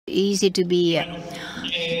easy to be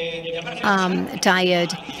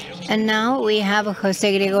tired. And now we have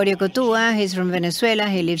Jose Gregorio Cotua. He's from Venezuela.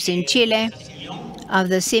 He lives in Chile, of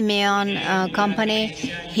the Simeon company.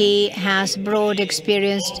 He has broad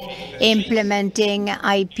experience implementing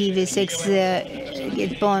IPv6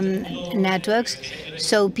 GPON networks.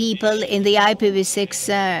 So people in the IPv6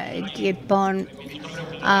 GPON,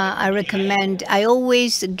 I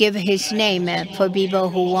always give his name for people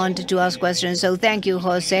who want to ask questions. So thank you,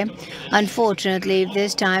 Jose. Unfortunately,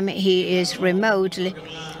 this time he is remotely,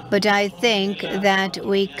 but I think that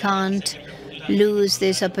we can't lose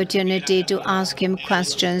this opportunity to ask him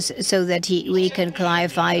questions so that we can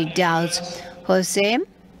clarify doubts. Jose?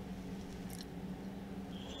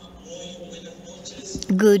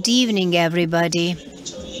 Good evening, everybody.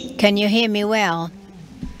 Can you hear me well?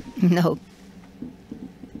 No.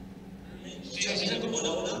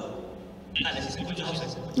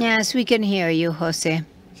 Yes, we can hear you, Jose.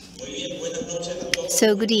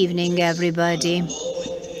 So good evening, everybody.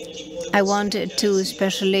 I want to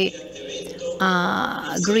especially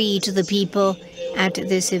greet the people at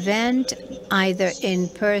this event, either in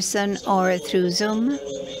person or through Zoom.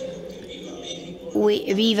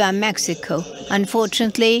 Viva Mexico.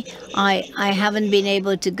 Unfortunately, I haven't been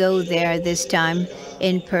able to go there this time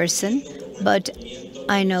in person, but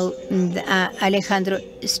I know Alejandro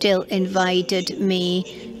still invited me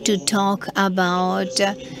to talk about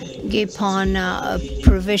GPON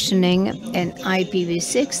provisioning in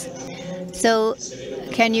IPv6. So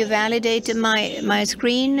can you validate my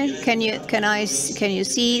screen? Can you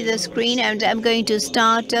see the screen? And I'm going to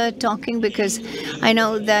start talking because I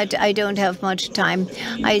know that I don't have much time.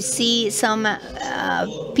 I see some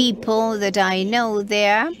people that I know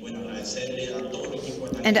there,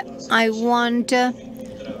 and I want to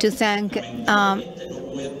thank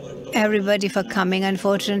everybody for coming.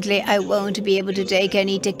 Unfortunately, I won't be able to take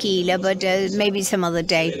any tequila, but maybe some other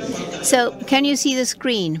day. So can you see the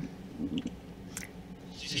screen?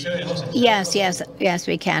 Yes,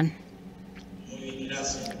 we can.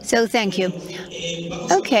 So thank you.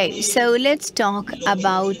 Okay, so let's talk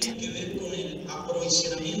about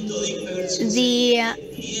the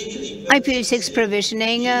IPv6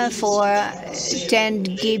 provisioning for 10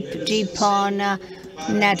 GPON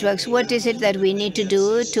networks. What is it that we need to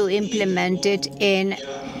do to implement it in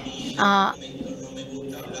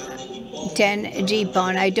 10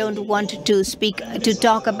 GPON? I don't want to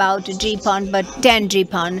talk about GPON, but 10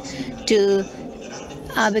 GPON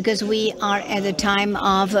because we are at the time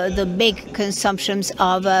of the big consumptions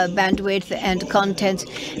of bandwidth and content,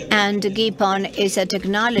 and GPON is a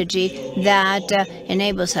technology that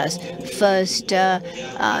enables us. First 10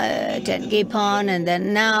 GPON, and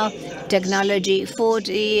then now technology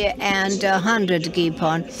 40 and 100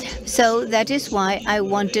 GPON. So that is why I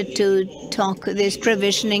wanted to talk this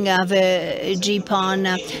provisioning of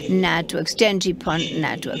GPON networks, 10 GPON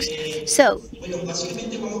networks. So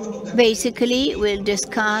basically, we'll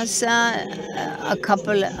discuss a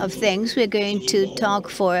couple of things. We're going to talk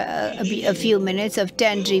for a few minutes of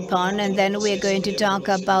 10 GPON, and then we're going to talk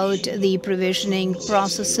about the provisioning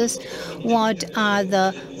processes. What are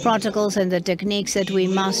the protocols and the techniques that we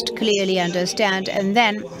must clearly understand, and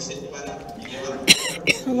then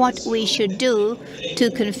what we should do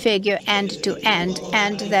to configure end-to-end,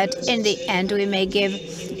 and that in the end we may give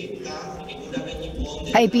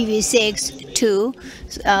IPv6 to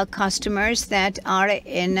customers that are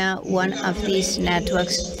in one of these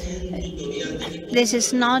networks. This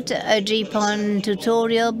is not a GPON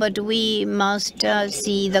tutorial, but we must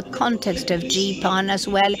see the context of GPON as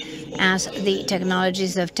well as the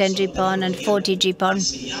technologies of 10 GPON and 40 GPON.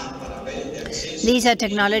 These are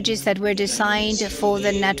technologies that were designed for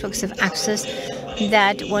the networks of access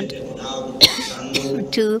that want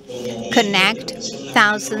to connect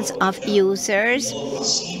thousands of users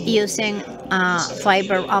using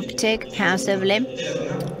fiber optic passively,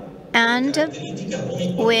 and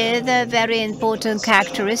with very important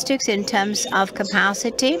characteristics in terms of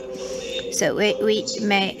capacity. So we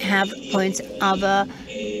may have points of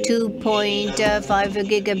 2.5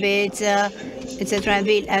 gigabits, etc.,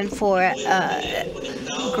 and for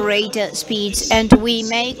greater speeds, and we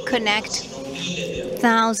may connect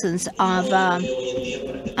thousands of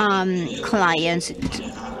clients.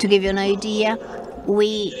 To give you an idea,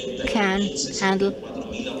 we can handle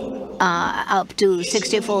up to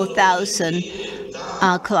 64,000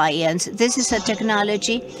 clients. This is a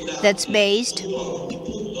technology that's based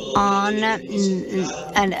on a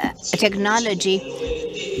technology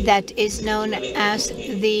that is known as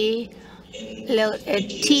the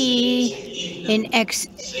T in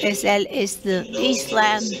XSL is the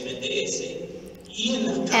Eastland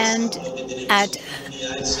And at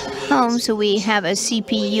home, so we have a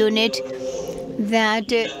CP unit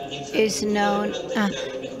that is known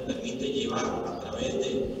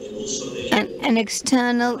an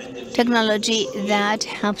external technology that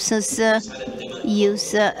helps us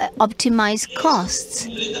optimize costs.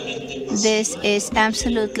 This is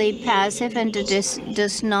absolutely passive and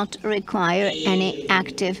does not require any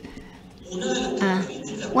active.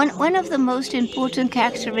 One of the most important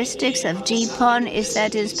characteristics of GPON is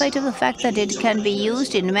that, in spite of the fact that it can be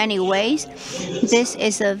used in many ways, this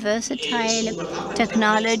is a versatile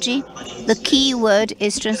technology. The key word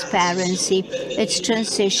is transparency. It's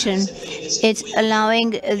transition. It's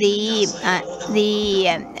allowing the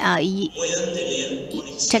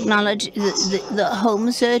technology, the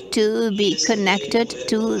homes to be connected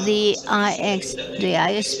to the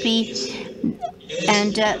ISP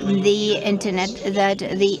and the internet that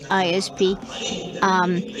the ISP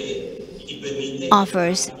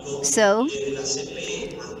offers. So,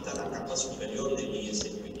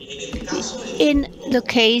 in the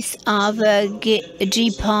case of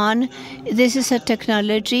GPON, this is a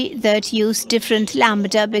technology that uses different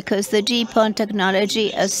lambda because the GPON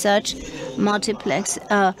technology, as such, multiplex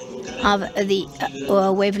of the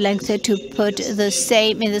wavelength to put in the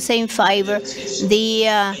same fiber the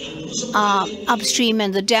upstream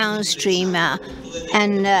and the downstream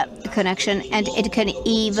and connection, and it can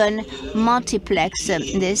even multiplex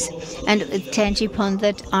this, and 10 GPON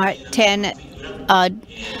that are 10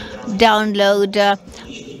 download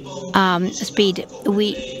speed.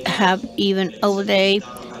 We have even overlay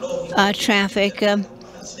traffic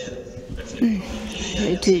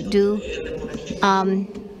to do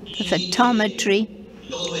photometry,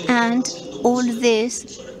 and all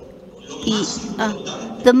this.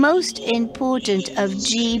 The most important of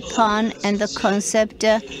GPON and the concept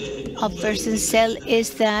of person cell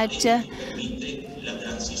is that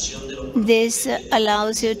this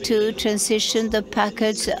allows you to transition the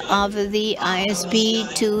packets of the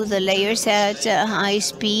ISP to the layers at high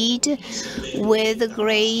speed with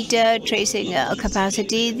great tracing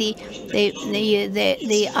capacity. The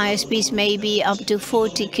ISPs may be up to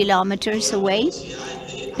 40 kilometers away,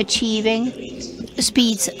 achieving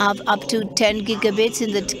speeds of up to 10 gigabits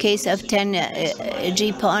in the case of 10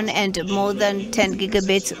 GPON, and more than 10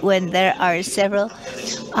 gigabits when there are several.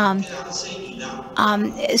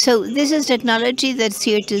 So this is technology that's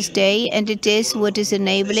here to stay, and it is what is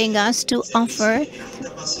enabling us to offer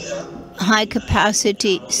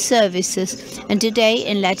high-capacity services. And today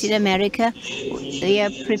in Latin America, we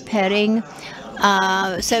are preparing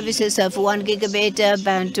services of 1 gigabit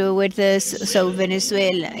bandwidth. So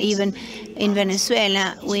Venezuela, even in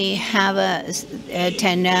Venezuela, we have a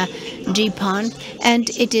 10 GPON, and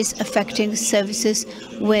it is affecting services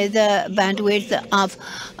with a bandwidth of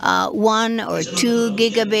 1 or 2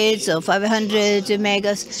 gigabits or 500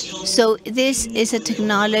 megas. So this is a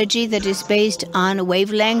technology that is based on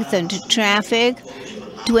wavelength and traffic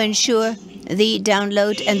to ensure the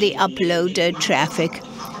download and the upload traffic.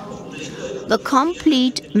 The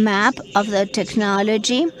complete map of the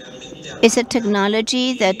technology is a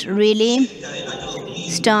technology that really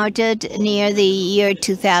started near the year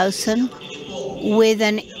 2000 with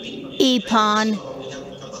an EPON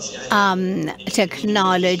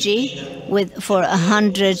technology for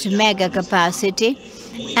 100 mega capacity,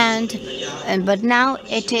 but now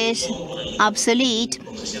it is obsolete.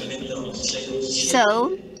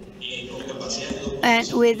 So, and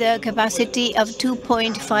with a capacity of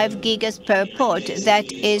 2.5 gigas per port,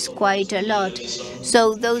 that is quite a lot.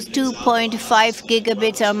 So those 2.5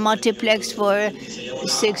 gigabits are multiplexed for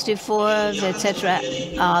 64, etc.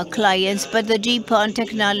 Clients, but the GPON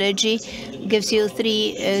technology gives you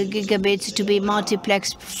 3 gigabits to be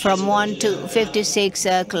multiplexed from 1 to 56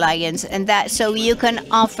 clients, and that so you can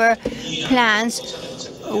offer plans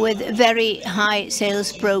with very high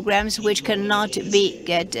sales programs, which cannot be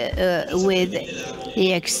get with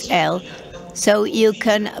EXL. So you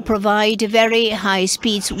can provide very high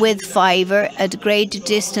speeds with fiber at great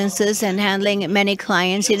distances and handling many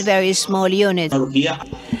clients in very small units.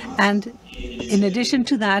 And in addition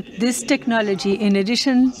to that, this technology, in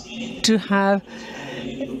addition to have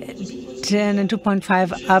 10 and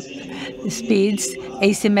 2.5 up speeds,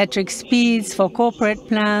 asymmetric speeds for corporate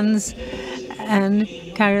plans and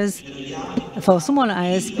carriers for smaller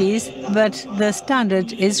ISPs, but the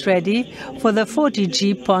standard is ready for the 40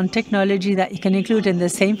 GPON technology that you can include in the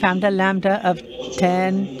same lambda of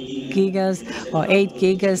 10 gigas or 8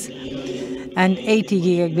 gigas and 80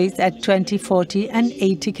 gigabits at 20, 40, and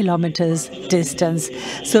 80 kilometers distance.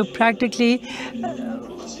 So practically,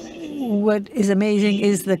 what is amazing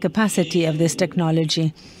is the capacity of this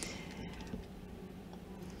technology.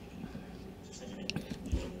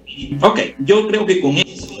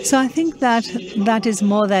 So I think that that is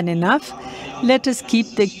more than enough. Let us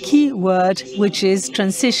keep the key word, which is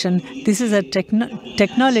transition. This is a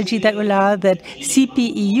technology that will allow that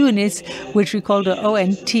CPE units, which we call the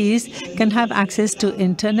ONTs, can have access to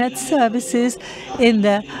internet services in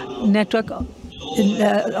the network, in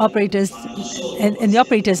the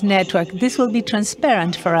operator's network. This will be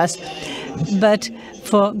transparent for us, but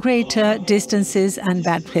for greater distances and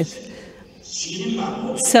bandwidth.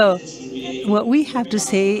 So what we have to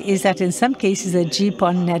say is that in some cases a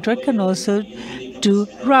GPON network can also do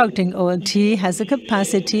routing. OLT has a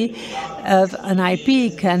capacity of an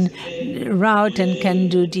IP, can route and can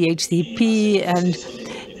do DHCP and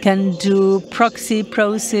can do proxy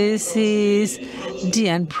processes,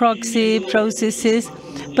 DN proxy processes.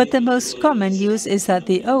 But the most common use is that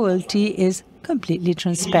the OLT is completely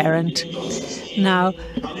transparent. Now,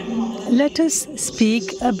 let us speak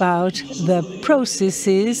about the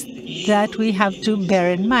processes that we have to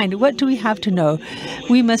bear in mind. What do we have to know?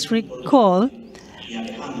 We must recall,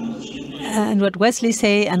 and what Wesley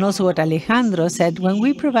said and also what Alejandro said, when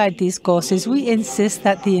we provide these courses, we insist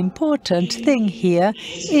that the important thing here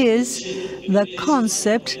is the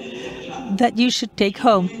concept that you should take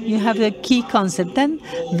home. You have the key concept, then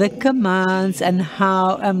the commands and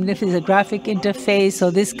how, if it's a graphic interface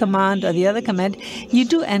or this command or the other command, you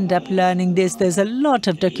do end up learning this. There's a lot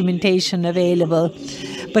of documentation available.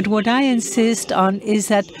 But what I insist on is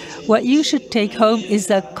that what you should take home is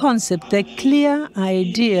the concept, the clear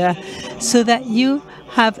idea, so that you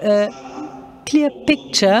have a clear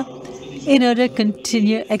picture in order to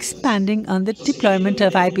continue expanding on the deployment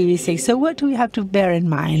of IPv6. So what do we have to bear in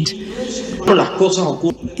mind?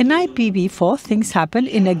 In IPv4, things happen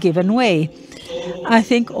in a given way. I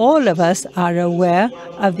think all of us are aware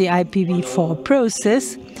of the IPv4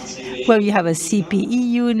 process, where you have a CPE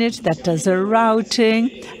unit that does the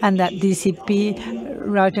routing, and that DCP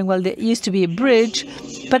routing, well, there used to be a bridge,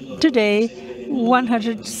 but today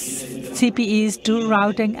 100 CPEs do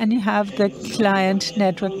routing, and you have the client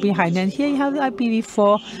network behind. And here you have the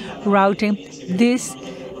IPv4 routing. This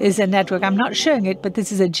is a network. I'm not showing it, but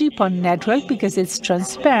this is a GPON network because it's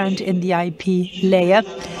transparent in the IP layer.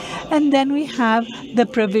 And then we have the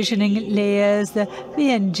provisioning layers, the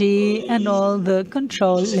VNG, and all the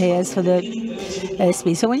control layers for the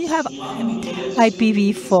SP. So when you have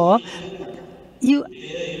IPv4, your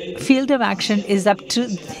field of action is up to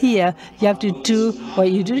here. You have to do what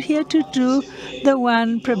you do here to do the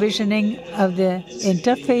one provisioning of the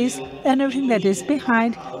interface, and everything that is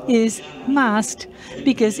behind is masked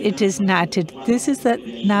because it is NATed. This is the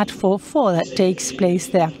NAT 4.4 that takes place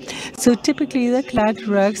there. So typically the client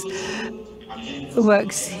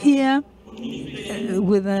works here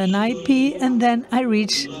with an IP, and then I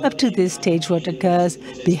reach up to this stage. What occurs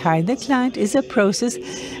behind the client is a process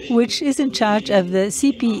which is in charge of the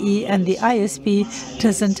CPE, and the ISP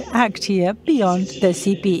doesn't act here beyond the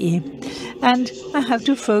CPE. And I have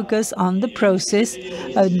to focus on the process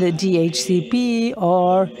of the DHCP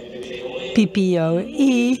or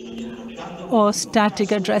PPOE or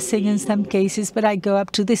static addressing in some cases, but I go up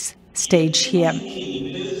to this stage here.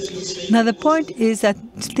 Now, the point is that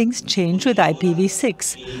things change with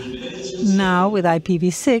IPv6. Now, with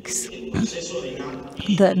IPv6,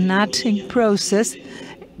 the NATing process,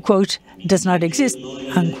 quote, does not exist,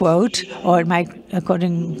 unquote, or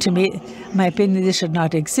according to me, my opinion, this should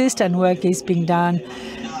not exist, and work is being done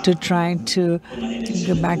to trying to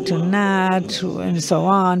go back to NAT and so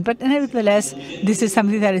on. But nevertheless, this is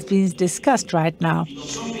something that is being discussed right now.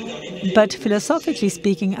 But philosophically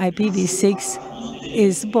speaking, IPv6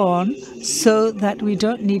 is born so that we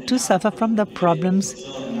don't need to suffer from the problems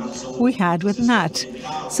we had with NAT.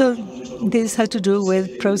 So this has to do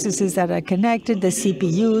with processes that are connected. The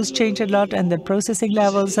CPUs change a lot, and the processing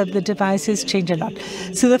levels of the devices change a lot.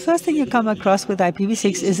 So the first thing you come across with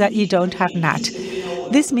IPv6 is that you don't have NAT.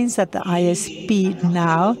 This means that the ISP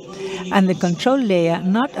now and the control layer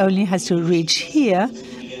not only has to reach here,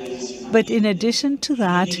 but in addition to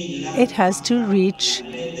that, it has to reach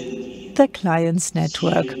the client's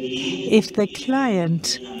network. If the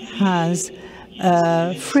client has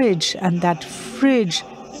a fridge, and that fridge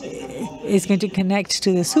is going to connect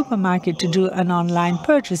to the supermarket to do an online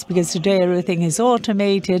purchase, because today everything is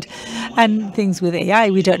automated and things with AI,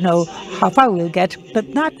 we don't know how far we'll get,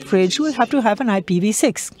 but that fridge will have to have an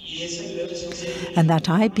IPv6. And that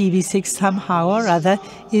IPv6 somehow or other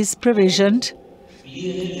is provisioned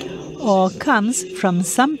or comes from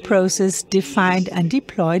some process defined and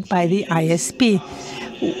deployed by the ISP.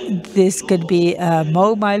 This could be a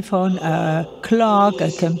mobile phone, a clock,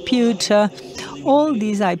 a computer. All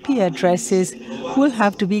these IP addresses will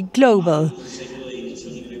have to be global.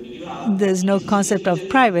 there's no concept of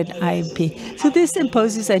private IP. So this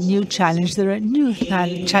imposes a new challenge. There are new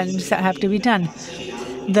challenges that have to be done.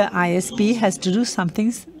 The ISP has to do some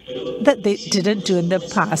things that they didn't do in the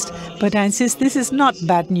past. But I insist this is not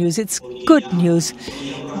bad news, it's good news,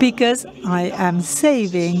 because I am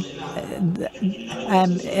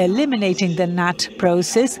I'm eliminating the NAT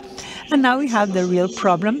process, and now we have the real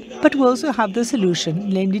problem, but we also have the solution,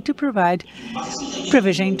 namely to provide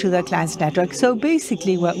provisioning to the client's network. So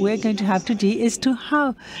basically what we're going to have to do is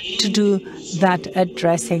how to do that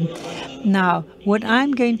addressing. Now, what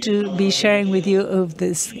I'm going to be sharing with you of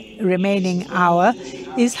this remaining hour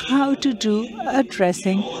is how to do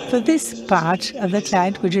addressing for this part of the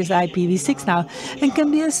client, which is IPv6 now, and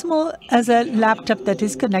can be as small as a laptop that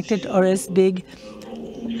is connected or as big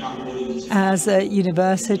as a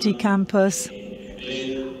university campus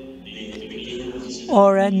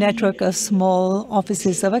or a network of small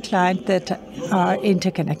offices of a client that are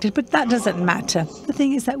interconnected. But that doesn't matter. The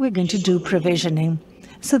thing is that we're going to do provisioning.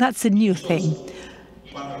 So that's a new thing.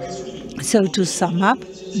 So to sum up,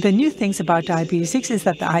 the new things about IPv6 is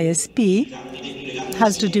that the ISP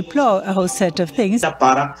has to deploy a whole set of things in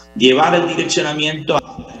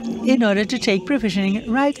order to take provisioning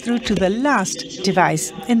right through to the last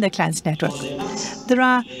device in the client's network. There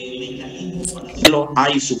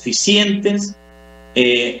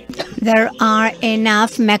are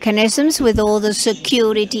enough mechanisms with all the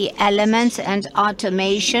security elements and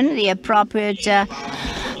automation, the appropriate,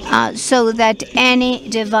 so that any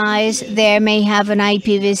device there may have an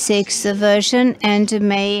IPv6 version and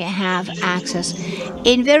may have access.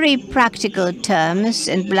 In very practical terms,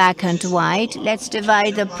 in black and white, let's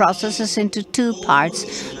divide the processes into two parts.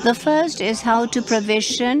 The first is how to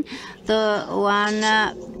provision the one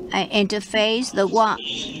interface, the one.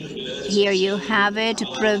 Here you have it,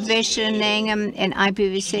 provisioning in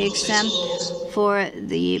IPv6 for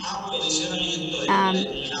the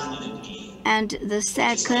and the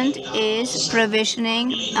second is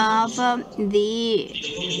provisioning of the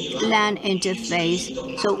LAN interface.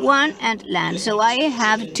 So WAN and LAN. So I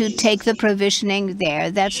have to take the provisioning there.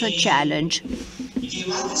 That's the challenge.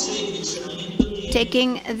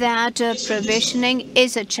 Taking that provisioning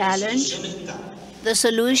is a challenge. The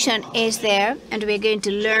solution is there, and we're going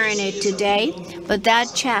to learn it today. But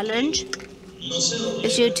that challenge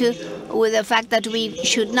is due to with the fact that we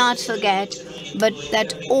should not forget, but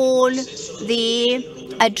that all the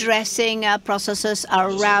addressing processes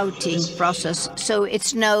are routing process. So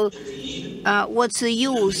it's no, what's the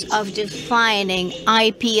use of defining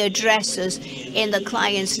IP addresses in the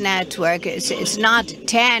client's network? It's not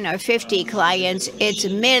 10 or 50 clients, it's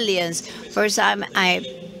millions. For some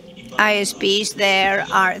ISPs, there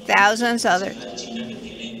are thousands, other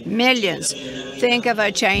millions. Think of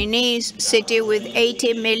a Chinese city with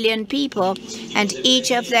 80 million people, and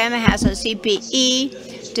each of them has a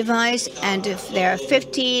CPE device, and if there are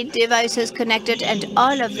 50 devices connected, and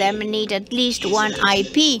all of them need at least one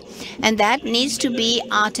IP, and that needs to be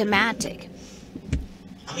automatic.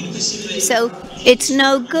 So it's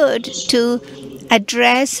no good to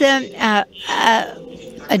address a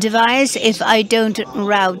device if I don't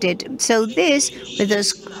route it. So this, with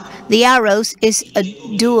the arrows, is a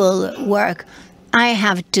dual work. I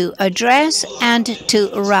have to address and to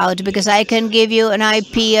route, because I can give you an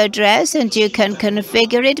IP address and you can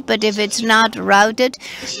configure it, but if it's not routed,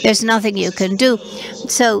 there's nothing you can do.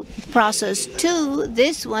 So process 2,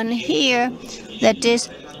 this one here, that is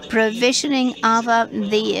provisioning of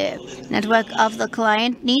the network of the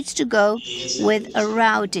client, needs to go with a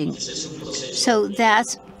routing. So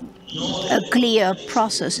that's a clear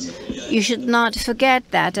process. You should not forget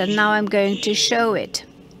that, and now I'm going to show it.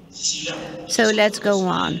 So let's go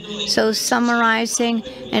on. So summarizing,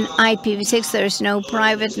 in IPv6 there is no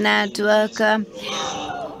private network.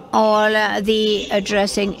 All the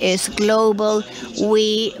addressing is global.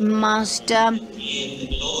 We must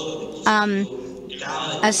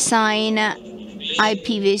assign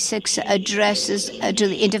IPv6 addresses to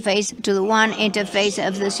the interface, to the one interface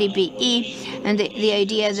of the CPE, and the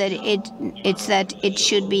idea that it's that it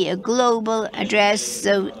should be a global address.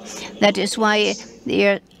 So that is why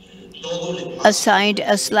they're assigned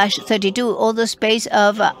a /32, all the space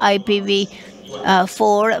of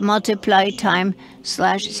IPv4 multiplied time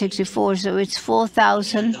 /64. So it's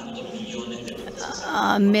 4,000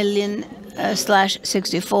 million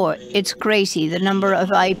 /64. It's crazy, the number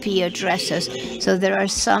of IP addresses. So there are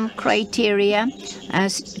some criteria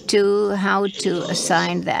as to how to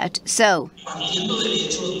assign that. So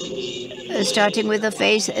starting with the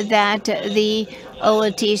phase that the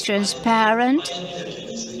OLT is transparent,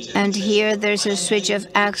 and here there's a switch of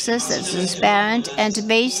access that's transparent, and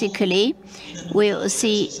basically we will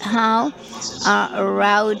see how our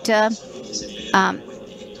router,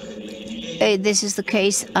 this is the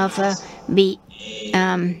case of B.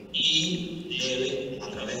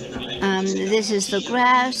 This is the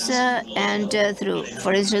graphs, and through,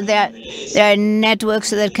 for instance, there are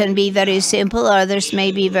networks that can be very simple, others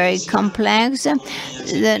may be very complex,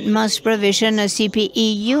 that must provision a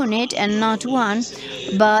CPE unit and not one,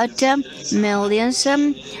 but millions,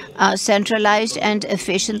 centralized and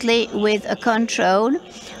efficiently with a control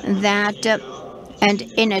that, and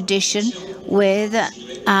in addition with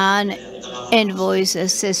an invoice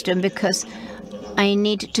system, because I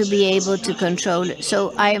need to be able to control.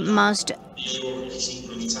 So I must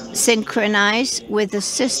synchronize with the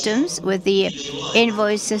systems, with the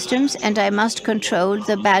invoice systems, and I must control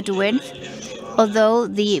the bandwidth, although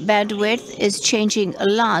the bandwidth is changing a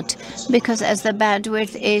lot, because as the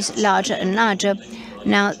bandwidth is larger and larger,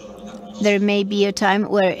 now there may be a time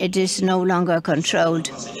where it is no longer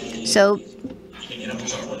controlled. So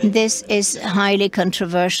this is highly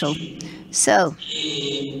controversial. So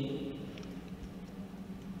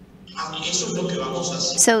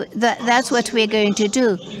that's what we're going to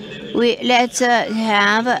do. Let's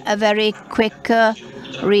have a very quick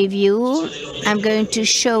review. I'm going to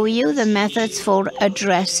show you the methods for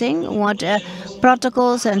addressing what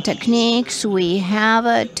protocols and techniques we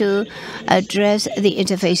have to address the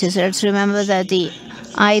interfaces. Let's remember that the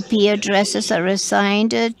IP addresses are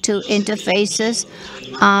assigned to interfaces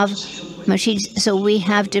of machines. So we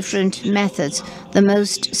have different methods. The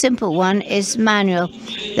most simple one is manual.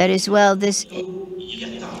 That is, well, this.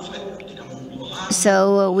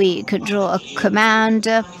 So we could draw a command,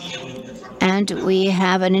 and we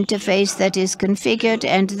have an interface that is configured,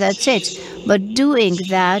 and that's it. But doing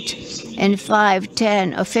that in 5,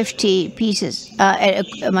 10, or 50 pieces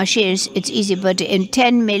machines, it's easy. But in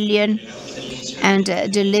 10 million. And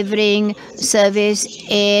delivering service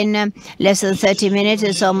in less than 30 minutes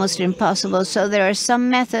is almost impossible. So there are some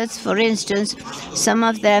methods, for instance, some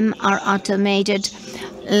of them are automated,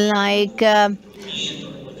 like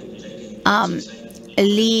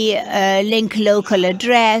link local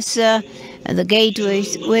address, the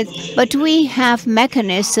gateways but we have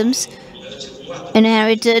mechanisms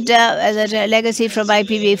inherited that are legacy from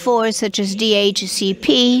IPv4, such as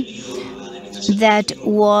DHCP, that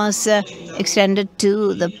was extended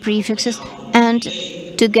to the prefixes, and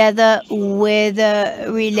together with a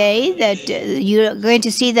relay, that you're going to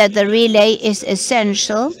see that the relay is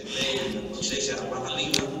essential,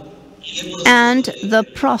 and the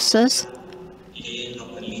process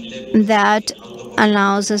that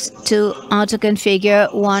allows us to auto-configure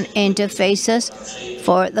one interfaces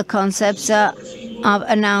for the concepts of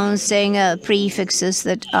announcing prefixes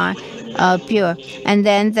that are pure. And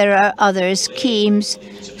then there are other schemes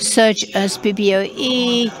such as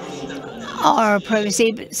PPOE or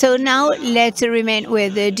privacy. So now let's remain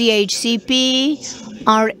with the DHCP,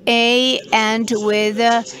 RA, and with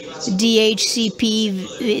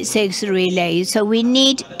DHCP6 relay. So we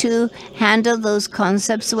need to handle those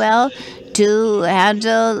concepts well, to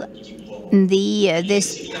handle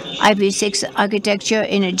this IPv6 architecture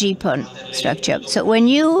in a GPON structure. So when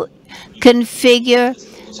you configure,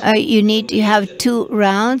 you have two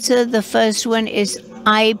rounds. The first one is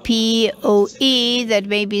IPOE, that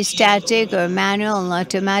may be static or manual and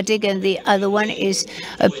automatic, and the other one is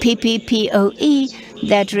a PPPoE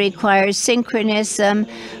that requires synchronism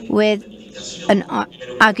with an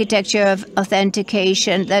architecture of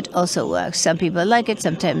authentication that also works. Some people like it,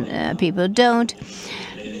 sometimes people don't.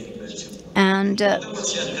 And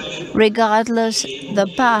regardless the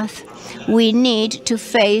path, we need to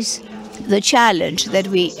face the challenge that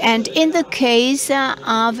and in the case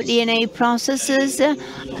of DNA processes,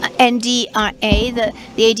 NDRA,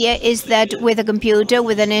 the idea is that with a computer,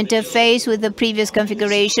 with an interface, with the previous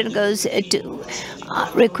configuration, goes to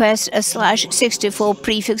request a /64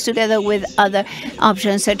 prefix together with other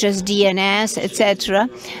options such as DNS, etc.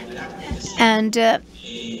 And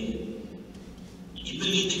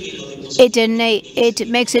it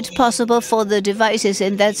makes it possible for the devices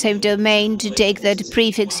in that same domain to take that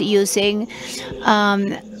prefix using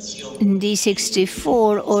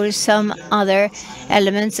D64 or some other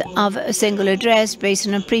elements of a single address based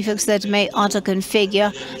on a prefix that may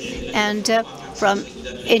auto-configure, and from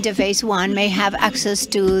interface 1 may have access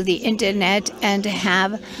to the internet and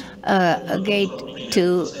have a gate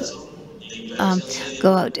to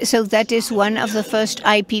go out. So that is one of the first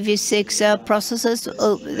IPv6 processors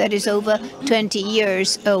that is over 20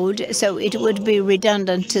 years old. So it would be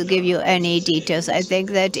redundant to give you any details. I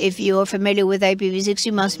think that if you are familiar with IPv6,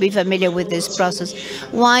 you must be familiar with this process.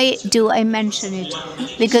 Why do I mention it?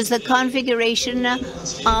 Because the configuration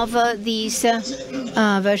of these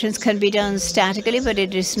versions can be done statically, but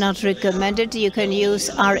it is not recommended. You can use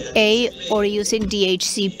RA or using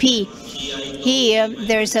DHCP. Here,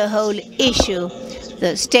 there's a whole issue.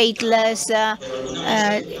 The stateless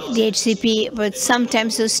DHCP, but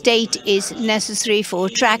sometimes the state is necessary for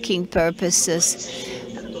tracking purposes.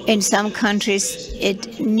 In some countries,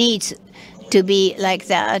 it needs to be like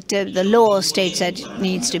that. The law states that it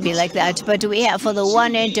needs to be like that. But we have for the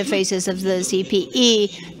one interfaces of the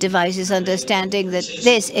CPE devices understanding that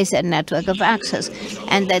this is a network of access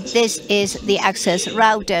and that this is the access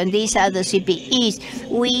router and these are the CPEs.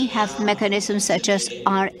 We have mechanisms such as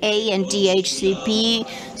RA and DHCP,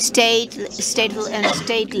 stateful and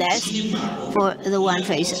stateless for the one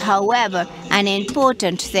phase. However, an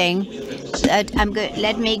important thing that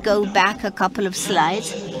let me go back a couple of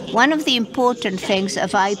slides. One of the important things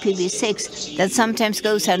of IPv6 that sometimes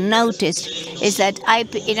goes unnoticed is that in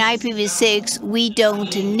IPv6 we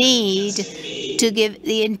don't need to give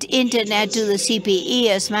the internet to the CPE.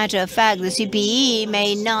 As a matter of fact, the CPE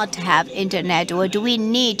may not have internet. What do we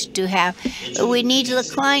need to have? We need the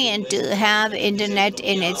client to have internet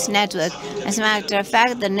in its network. As a matter of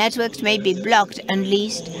fact, the networks may be blocked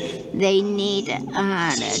unless they need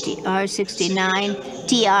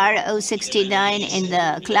TR069 in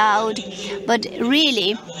the cloud. But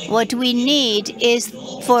really, what we need is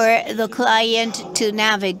for the client to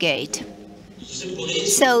navigate.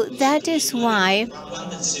 So that is why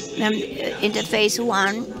interface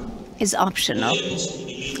 1 is optional.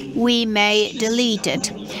 We may delete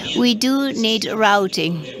it. We do need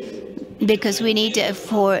routing because we need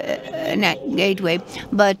for a gateway.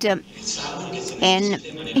 But and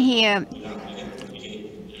here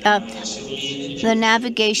the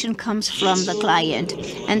navigation comes from the client,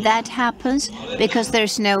 and that happens because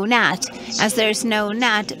there's no NAT. As there's no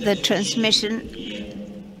NAT, the transmission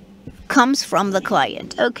comes from the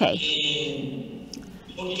client. Okay.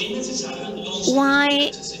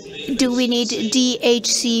 Why do we need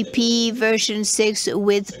DHCP version 6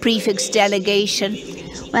 with prefix delegation?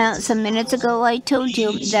 Well, some minutes ago I told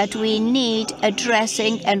you that we need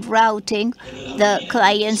addressing and routing the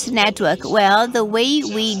client's network. Well, the way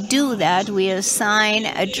we do that, we assign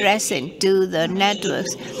addressing to the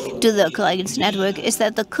networks, to the client's network, is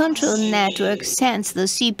that the control network sends the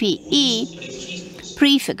CPE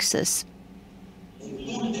prefixes,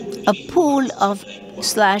 a pool of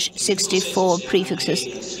 /64 prefixes.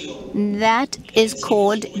 That is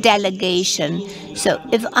called delegation. So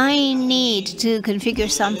if I need to configure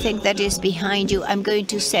something that is behind you, I'm going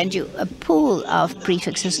to send you a pool of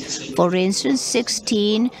prefixes. For instance,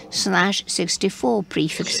 16/64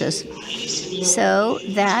 prefixes. So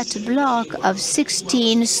that block of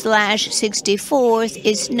 16/64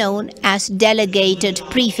 is known as delegated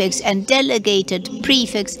prefix, and delegated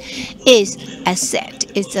prefix is a set.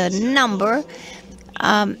 It's a number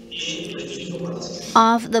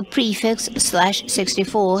of the prefix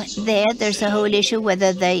 /64. There's a whole issue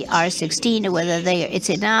whether they are 16 or whether it's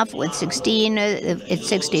enough with 16, it's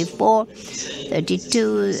 64,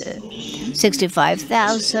 32,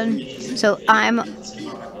 65,000. So I'm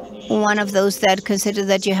one of those that consider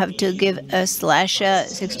that you have to give a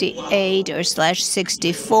 /68 or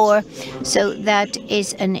 /64. So that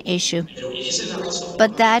is an issue.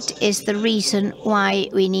 But that is the reason why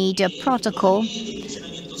we need a protocol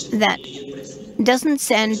that doesn't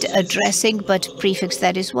send addressing but prefix.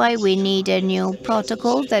 That is why we need a new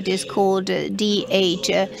protocol that is called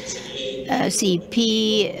DHCP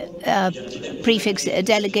prefix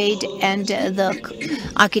delegate, and the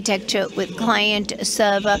architecture with client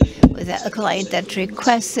server, with a client that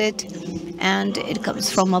requests it, and it comes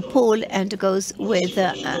from a pool and goes with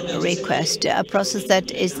a request, a process that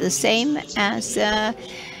is the same as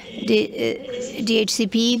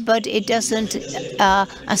DHCP, but it doesn't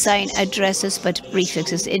assign addresses but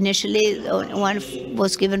prefixes. Initially, one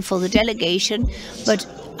was given for the delegation, but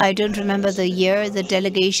I don't remember the year. The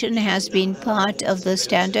delegation has been part of the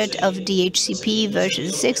standard of DHCP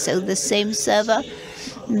version 6, so the same server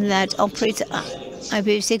that operates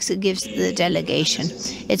IPv6 gives the delegation.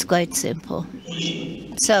 It's quite simple.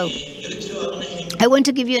 So I want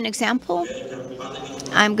to give you an example.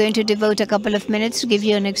 I'm going to devote a couple of minutes to give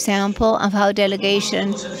you an example of how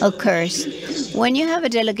delegation occurs. When you have a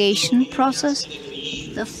delegation process,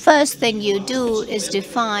 the first thing you do is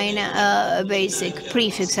define a basic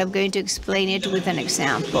prefix. I'm going to explain it with an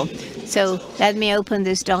example. So let me open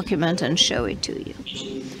this document and show it to you.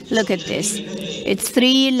 Look at this. It's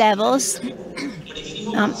 3 levels: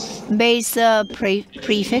 base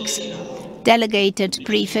prefix, delegated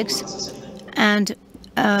prefix, and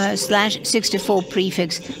 /64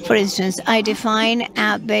 prefix. For instance, I define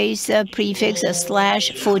a base prefix as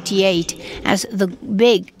 /48 as the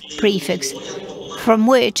big prefix, from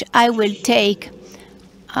which I will take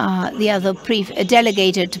the other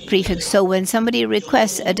delegated prefix. So when somebody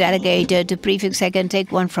requests a delegated prefix, I can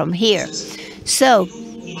take one from here. So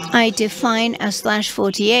I define a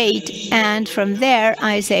 /48, and from there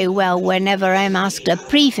I say, well, whenever I'm asked a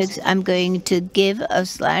prefix, I'm going to give a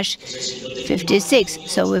 /56.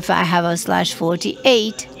 So if I have a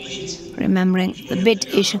 /48, remembering the bit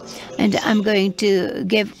issue, and I'm going to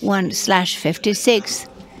give one /56.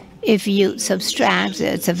 If you subtract,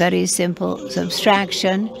 it's a very simple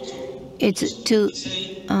subtraction. It's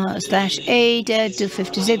 2/8 to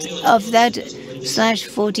 56. Of that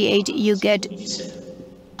 /48, you get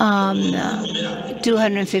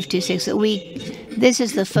 256. This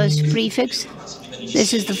is the first prefix.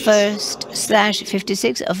 This is the first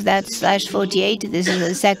 /56 of that /48. This is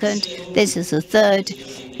the second. This is the third,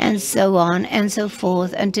 and so on and so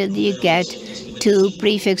forth until you get to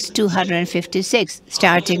prefix 256,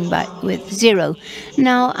 starting with 0.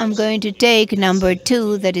 Now I'm going to take number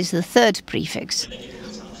 2, that is the third prefix.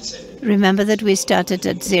 Remember that we started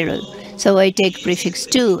at 0. So I take prefix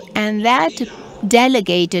 2, and that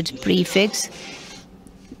delegated prefix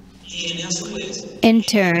in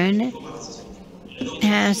turn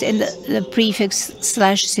has in the prefix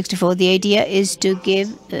 /64. The idea is to give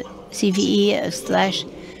CVE a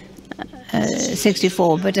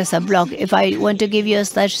 /64, but as a block. If I want to give you a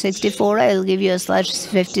 /64, I'll give you a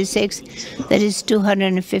 /56. That is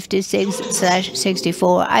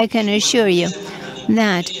 256/64. I can assure you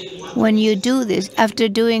that when you do this, after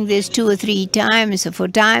doing this 2 or 3 times or 4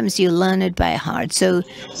 times, you learn it by heart. So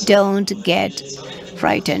don't get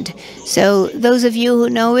frightened. So those of you who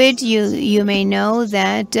know it, you may know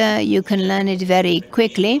that you can learn it very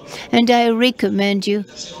quickly. And I recommend you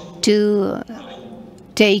to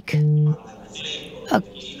take a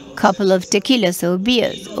couple of tequilas or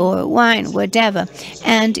beers or wine, whatever,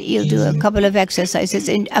 and you'll do a couple of exercises.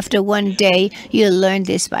 And after 1 day, you'll learn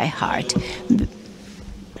this by heart.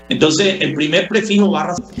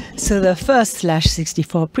 So the first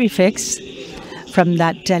 /64 prefix from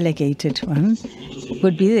that delegated one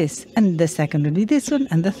would be this, and the second would be this one,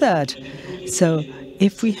 and the third. So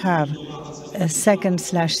if we have a second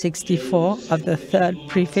 /64 of the third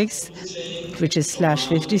prefix, which is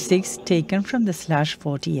 /56, taken from the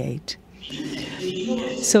 /48.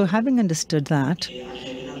 So having understood that,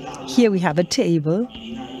 here we have a table,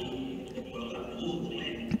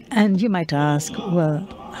 and you might ask, well,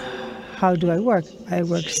 how do I work? I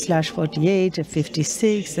work /48 to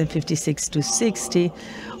 56, and 56 to 60,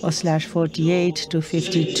 or /48 to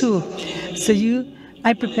 52. So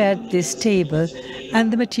I prepared this table,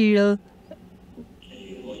 and the material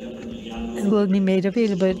will be made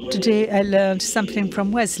available. Today I learned something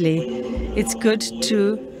from Wesley. It's good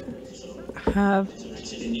to have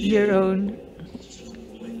your own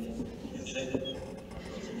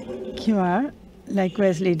QR, like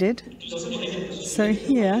Wesley did. So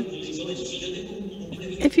here,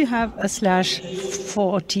 if you have a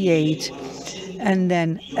 /48 and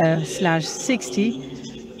then a /60,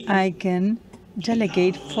 I can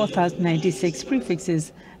delegate 4096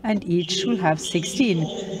 prefixes, and each will have 16.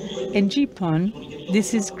 In GPON,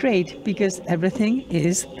 this is great because everything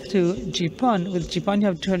is through GPON. With GPON, you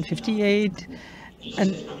have 258,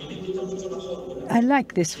 and I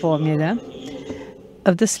like this formula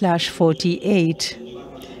of the /48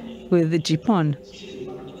 with the GPON,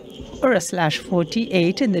 or a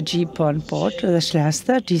 /48 in the GPON port, or the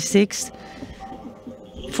 /36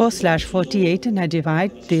 for /48, and I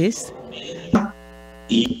divide this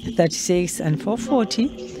 36 and 440,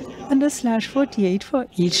 and a /48 for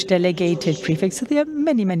each delegated prefix. So there are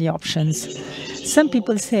many, many options. Some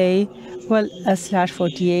people say, well, a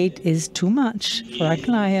 /48 is too much for a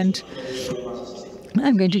client.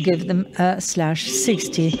 I'm going to give them a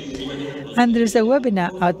 /60. And there is a webinar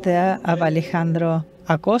out there of Alejandro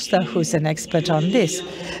Acosta, who's an expert on this.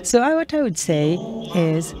 So what I would say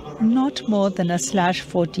is not more than a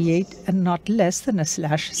 /48 and not less than a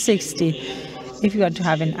 /60. If you want to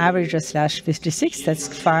have an average of /56, that's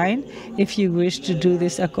fine. If you wish to do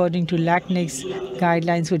this according to LACNIC's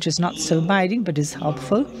guidelines, which is not so binding but is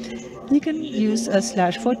helpful, you can use a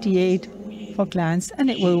 /48 for clients, and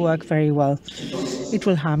it will work very well. It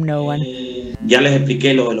will harm no one.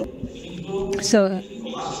 So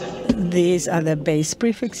these are the base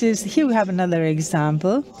prefixes. Here we have another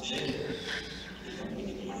example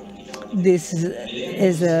This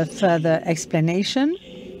is a further explanation.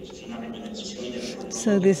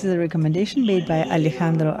 So this is a recommendation made by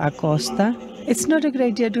Alejandro Acosta. It's not a good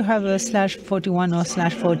idea to have a /41 or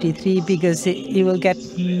 /43 because you will get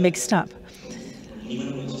mixed up.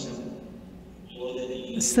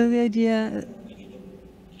 So the idea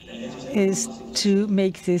is to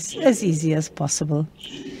make this as easy as possible.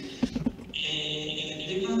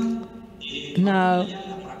 Now,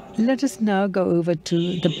 let us now go over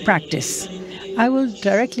to the practice. I will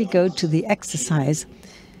directly go to the exercise.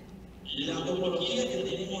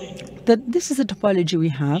 This is the topology we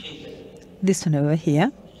have, this one over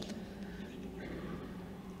here.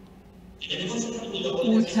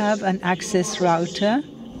 We have an access router,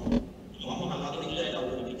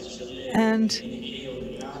 and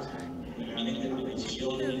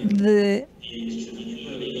the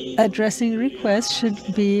addressing request should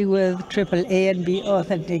be with AAA and be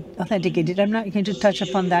authenticated. I'm not going to touch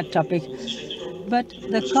upon that topic, but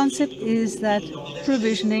the concept is that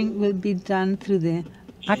provisioning will be done through the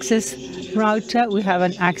access router. We have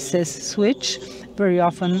an access switch. Very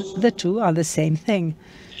often the two are the same thing.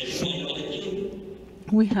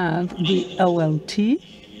 We have the OLT.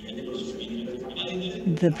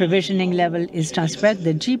 The provisioning level is transferred,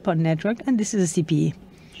 the GPON network, and this is a CPE.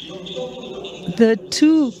 The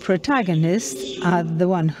two protagonists are the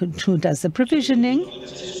one who does the provisioning,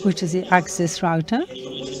 which is the access router.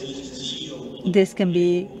 This can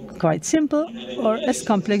be quite simple or as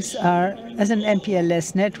complex as an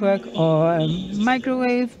MPLS network or a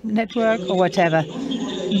microwave network or whatever.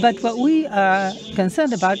 But what we are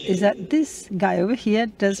concerned about is that this guy over here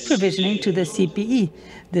does provisioning to the CPE.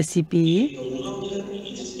 The CPE,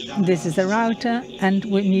 this is the router, and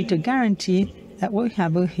we need to guarantee that what we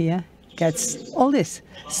have over here gets all this.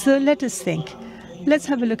 So let us think. Let's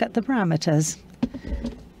have a look at the parameters.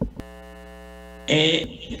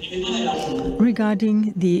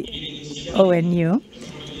 Regarding the ONU,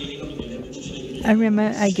 I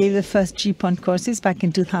remember I gave the first GPON courses back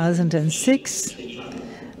in 2006.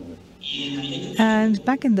 And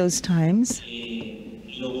back in those times,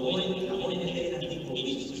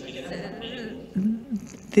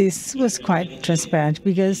 this was quite transparent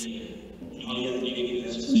because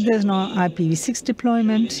there's no IPv6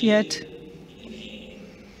 deployment yet.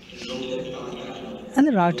 And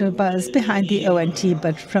the router was behind the ONT,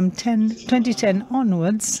 but from 2010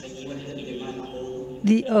 onwards,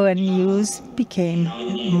 the ONUs became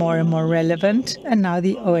more and more relevant, and now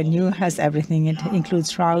the ONU has everything. It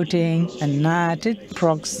includes routing and NAT,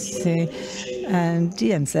 proxy, and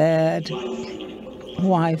DNZ,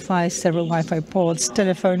 Wi-Fi, several Wi-Fi ports,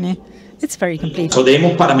 telephony. It's very complete.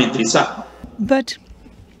 But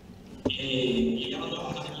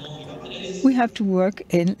we have to work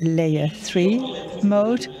in layer 3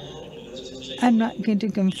 mode. I'm not going to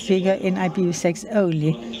configure in IPv6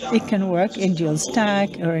 only. It can work in dual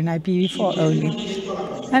stack or in IPv4 only.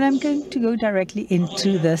 And I'm going to go directly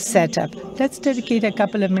into the setup. Let's dedicate a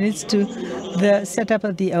couple of minutes to the setup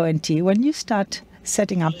of the ONT. When you start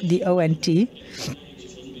setting up the ONT,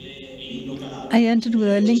 I entered with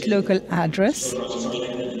a link local address.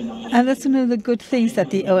 And that's one of the good things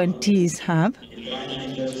that the ONTs have.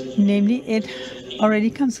 Namely, it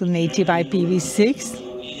already comes with native IPv6.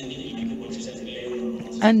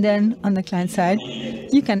 And then on the client side,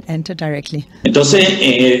 you can enter directly.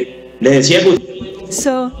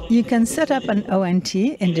 So you can set up an ONT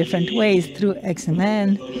in different ways through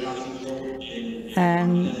XMN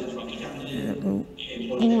and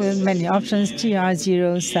with many options,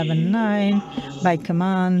 TR079 by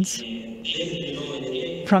commands.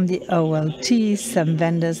 From the OLT, some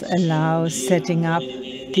vendors allow setting up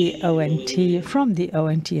the ONT from the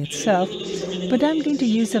ONT itself. But I'm going to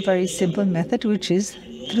use a very simple method, which is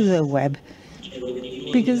through the web,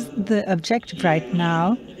 because the objective right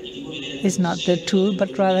now is not the tool,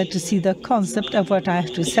 but rather to see the concept of what I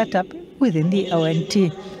have to set up within the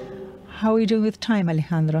ONT. How are we doing with time,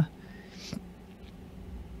 Alejandro?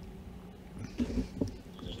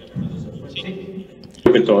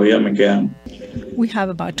 We have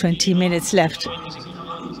about 20 minutes left,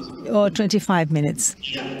 or 25 minutes.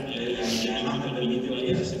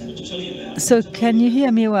 So can you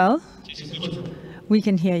hear me well? We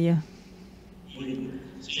can hear you.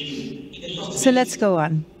 So let's go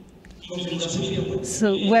on.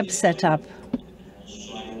 So web setup.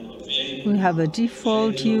 We have a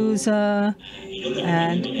default user,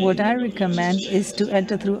 and what I recommend is to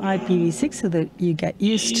enter through IPv6 so that you get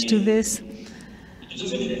used to this.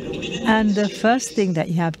 And the first thing that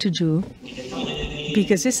you have to do,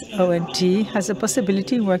 because this ONT has a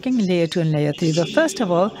possibility of working in layer 2 and layer 3. So first of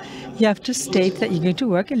all, you have to state that you're going to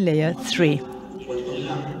work in layer 3.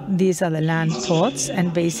 These are the LAN ports,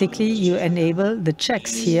 and basically you enable the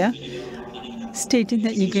checks here stating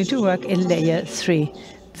that you're going to work in layer 3.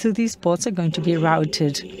 So these ports are going to be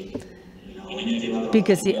routed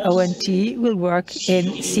because the ONT will work in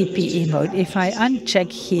CPE mode. If I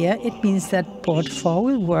uncheck here, it means that port 4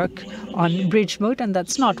 will work on bridge mode, and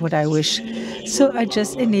that's not what I wish. So I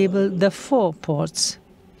just enable the 4 ports.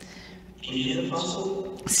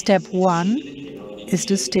 Step 1 is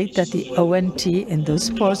to state that the ONT in those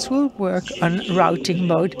ports will work on routing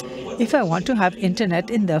mode. If I want to have internet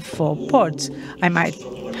in the 4 ports, I might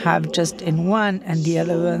have just in one, and the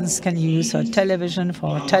other ones can use for television,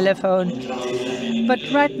 for telephone. But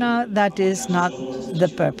right now, that is not the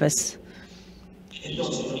purpose.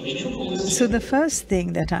 So the first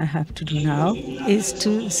thing that I have to do now is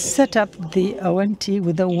to set up the ONT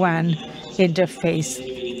with a WAN interface.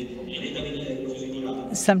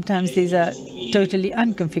 Sometimes these are totally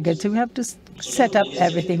unconfigured, so we have to set up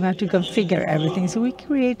everything. We have to configure everything. So we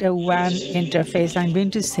create a WAN interface. I'm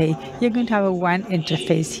going to say you're going to have a WAN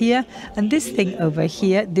interface here, and this thing over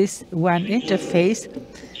here, this WAN interface.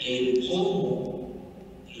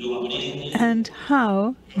 And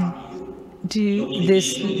how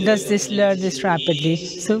does this learn this rapidly?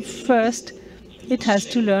 So first, it has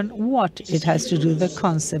to learn what it has to do, the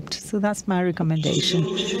concept. So that's my recommendation.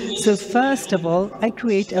 So first of all, I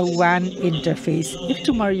create a WAN interface. If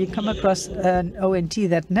tomorrow you come across an ONT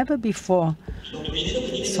that never before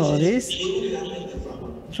saw this,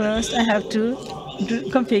 first I have to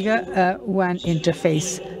configure a WAN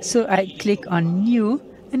interface. So I click on New,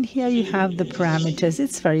 and here you have the parameters.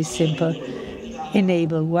 It's very simple.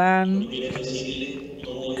 Enable WAN,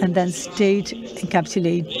 and then state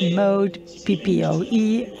encapsulate mode,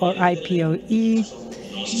 PPOE or IPOE.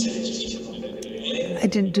 I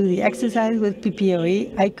didn't do the exercise with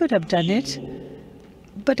PPOE. I could have done it,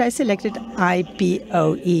 but I selected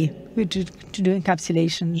IPOE to do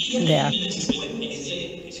encapsulation there.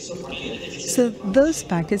 So those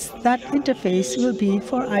packets, that interface will be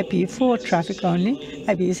for IP4 traffic only,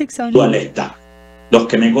 IPv6 only. Los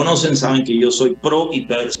que me conocen saben que yo soy pro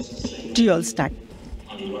dual stack.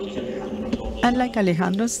 And like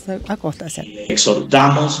Alejandro Acosta said,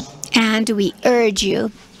 exhortamos, and we urge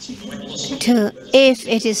you to, if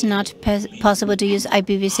it is not possible to use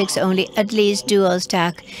IPv6 only, at least dual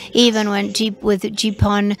stack, even when with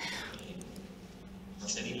GPON.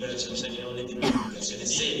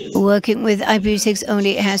 Working with IPv6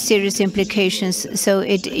 only has serious implications, so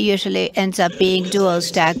it usually ends up being dual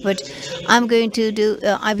stack. But I'm going to do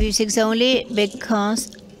IPv6 only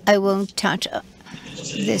because I won't touch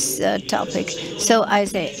this topic. So I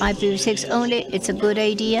say IPv6 only. It's a good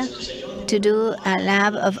idea to do a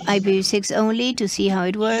lab of IPv6 only to see how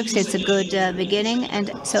it works. It's a good beginning.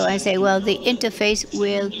 And so I say, well, the interface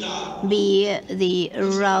will be the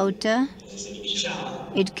router.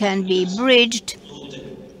 It can be bridged.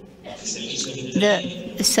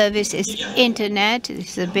 The service is internet.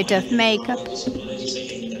 It's a bit of makeup.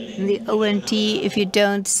 The ONT, if you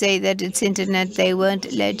don't say that it's internet, they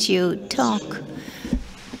won't let you talk.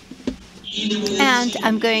 And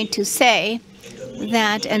I'm going to say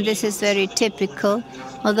that, and this is very typical,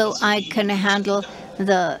 although I can handle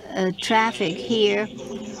the traffic here,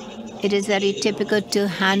 it is very typical to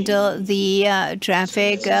handle the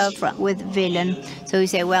traffic with VLAN. So we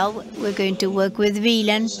say, well, we're going to work with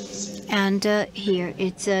VLAN. And here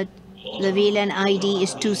it's the VLAN ID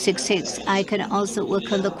is 266. I can also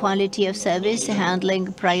work on the quality of service,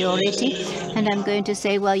 handling priority. And I'm going to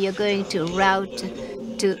say, well, you're going to route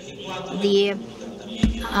to the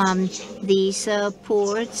these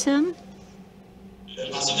ports and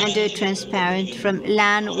do it transparent from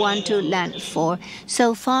LAN 1 to LAN 4.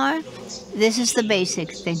 So far, this is the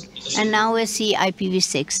basic thing. And now we see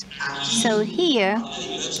IPv6. So here,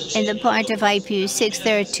 in the part of IPv6,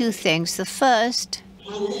 there are two things. The first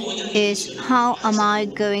is how am I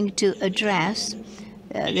going to address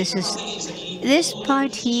this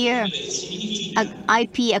part here.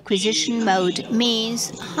 IP acquisition mode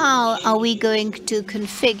means how are we going to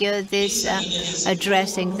configure this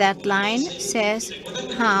addressing. That line says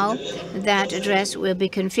how that address will be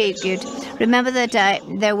configured. Remember that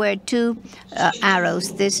there were two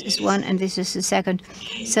arrows. This is one and this is the second.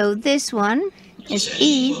 So this one is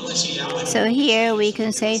E. So here we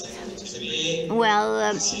can say,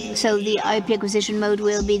 well, so the IP acquisition mode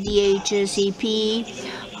will be DHCP,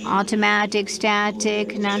 automatic,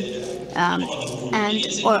 static, none,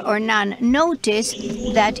 or none. Notice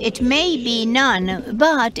that it may be none,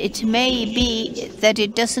 but it may be that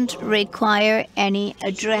it doesn't require any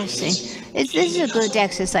addressing. This is a good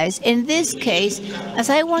exercise. In this case, as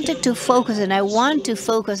I wanted to focus, and I want to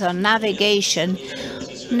focus on navigation,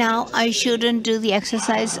 Now I shouldn't do the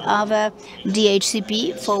exercise of a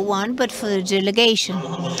DHCP for one, but for the delegation.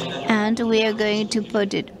 And we are going to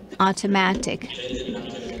put it automatic.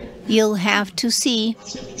 You'll have to see,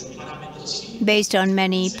 based on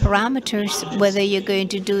many parameters, whether you're going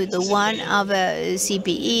to do the one of a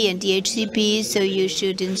CPE and DHCP, so you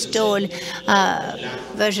should install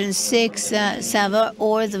version 6 server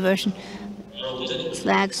or the version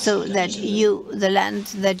flag, so that the land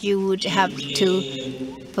that you would have to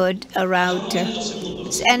put a router.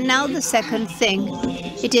 And now the second thing,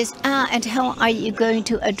 it is, and how are you going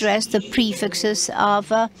to address the prefixes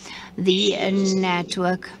of the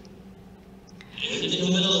network?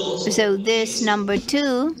 So this number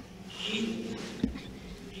 2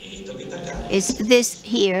 is this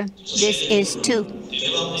here. This is 2.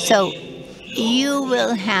 So you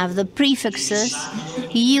will have the prefixes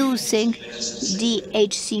using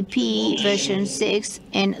DHCP version 6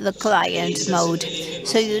 in the client mode.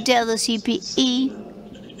 So you tell the CPE,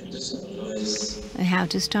 I have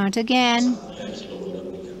to start again,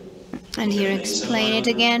 and here explain it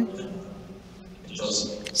again.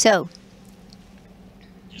 So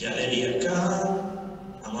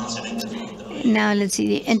now let's see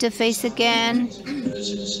the interface again.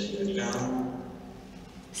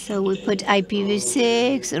 So we put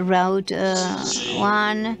IPv6, route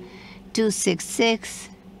 1.266.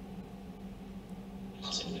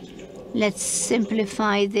 Let's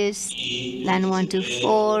simplify this. LAN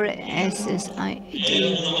 124,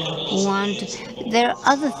 SSID 1. There are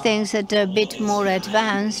other things that are a bit more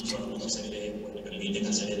advanced,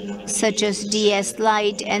 such as DS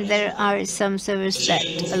Lite, and there are some servers that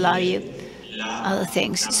allow you other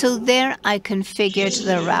things. So there I configured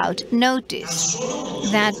the route. Notice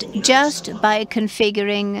that just by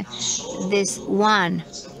configuring this one,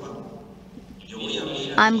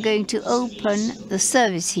 I'm going to open the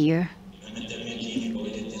service here.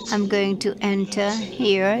 I'm going to enter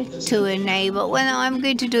here to enable. Well, I'm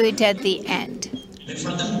going to do it at the end.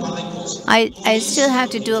 I still have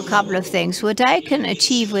to do a couple of things. What I can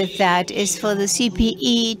achieve with that is for the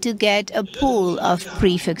CPE to get a pool of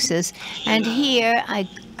prefixes. And here I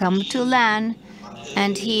come to LAN,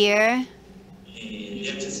 and here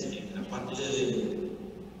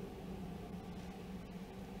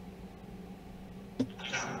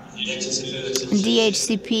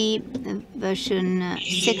DHCP version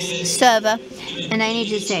 6 server, and I need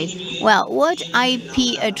to say, well, what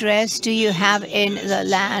IP address do you have in the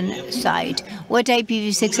LAN side? What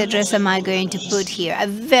IPv6 address am I going to put here? A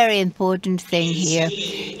very important thing here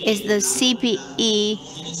is the CPE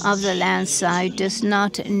of the LAN side does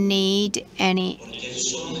not need any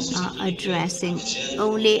addressing,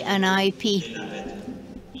 only an IP.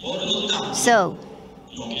 So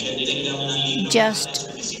just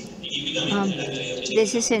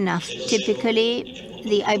this is enough. Typically,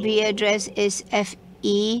 the IP address is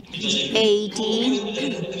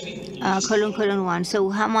FE80::1. So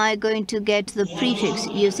how am I going to get the prefix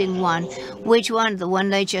using 1? Which one? The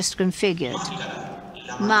one I just configured.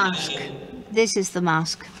 Mask. This is the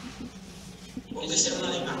mask.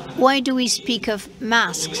 Why do we speak of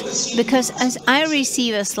masks? Because as I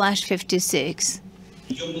receive a /56,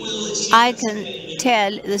 I can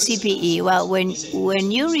tell the CPE, well,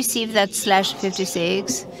 when you receive that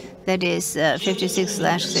 /56, that is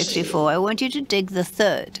 56/64, I want you to take the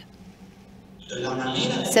third.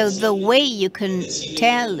 So the way you can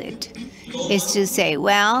tell it is to say,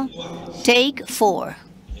 well, take 4.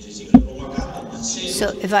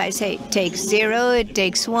 So if I say take 0, it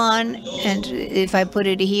takes 1, and if I put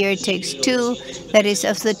it here, it takes 2. That is,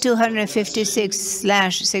 of the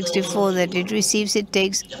 256/64 that it receives, it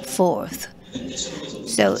takes 4th.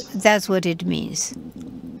 So that's what it means.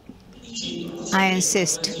 I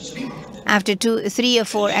insist. After 2, 3 or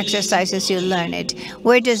 4 exercises, you'll learn it.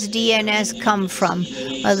 Where does DNS come from?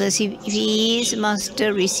 Well, the CPEs must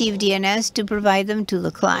receive DNS to provide them to the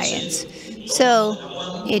clients. So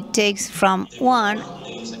it takes from A1,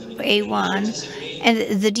 and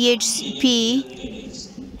the DHCP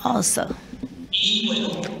also.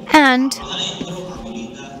 And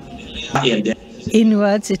in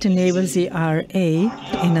words, it enables the RA.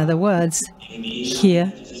 In other words,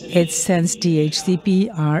 here it sends DHCP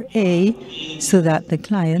RA so that the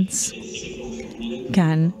clients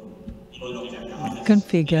can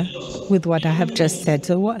configure with what I have just said.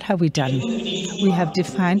 So what have we done? We have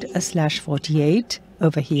defined a /48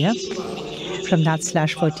 over here. From that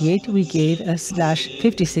 /48, we gave a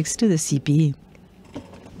 /56 to the CPE.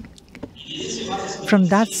 From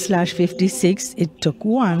that /56, it took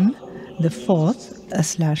 1, the 4th, a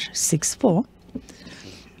 /64,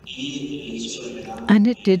 and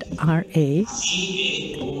it did RA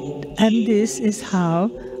And this is how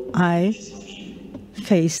I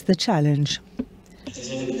face the challenge.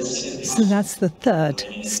 So that's the third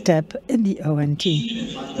step in the ONT.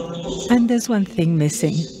 And there's one thing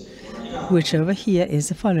missing, which over here is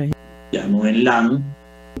the following. En LAN.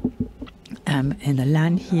 I'm in the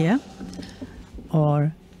LAN here,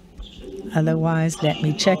 or otherwise, let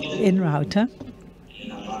me check in router.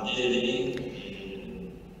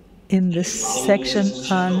 In this section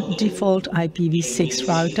on default IPv6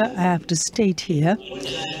 router, I have to state here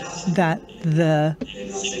that the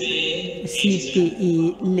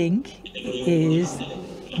CPE link is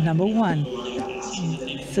number 1,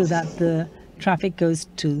 so that the traffic goes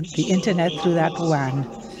to the internet through that WAN.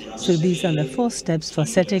 So these are the 4 steps for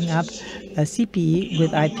setting up a CPE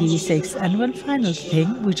with IPv6. And one final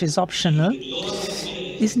thing, which is optional,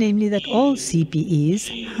 is namely that all CPEs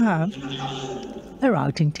have a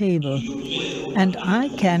routing table, and I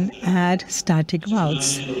can add static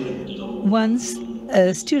routes. Once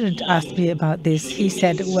a student asked me about this. He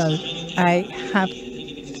said, well,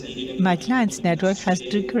 my client's network has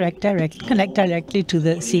to connect directly to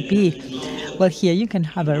the CPE. Well, here you can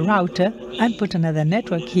have a router and put another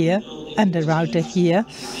network here and a router here.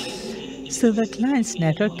 So the client's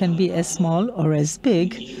network can be as small or as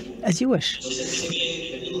big as you wish.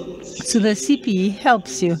 So the CPE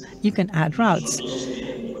helps you. You can add routes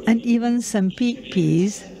and even some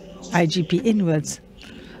PPs, IGP inwards.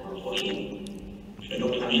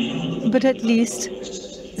 But at least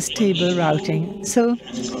stable routing. So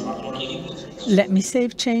let me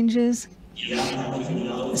save changes.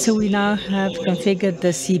 So we now have configured the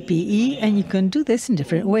CPE, and you can do this in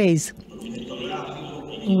different ways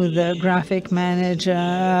with the graphic manager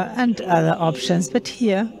and other options. But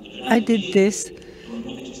here I did this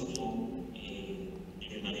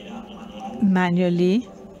manually.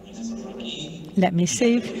 Let me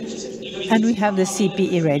save, and we have the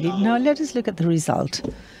CPE ready. Now let us look at the result.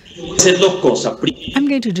 I'm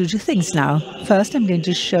going to do 2 things now. First, I'm going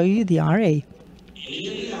to show you the RA.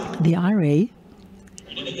 The RA,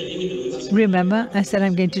 remember I said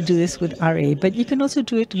I'm going to do this with RA, but you can also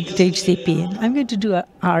do it with HCP. I'm going to do a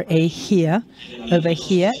RA here, over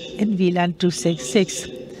here in VLAN 266.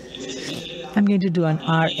 I'm going to do an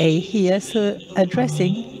RA here, so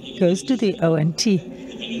addressing goes to the ONT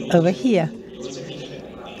over here.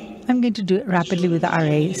 I'm going to do it rapidly with the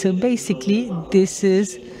RA. So basically, this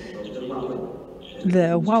is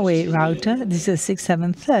the Huawei router. This is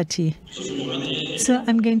 6730. So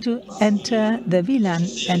I'm going to enter the VLAN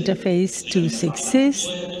interface 266.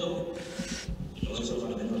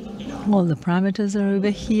 All the parameters are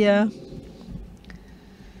over here.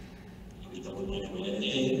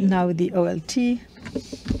 Now the OLT.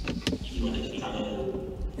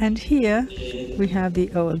 And here we have the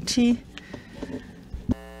OLT.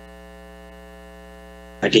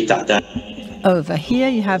 Over here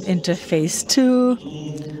you have interface 2.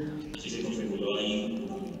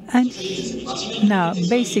 And now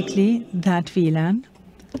basically that VLAN,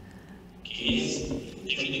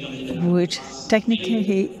 which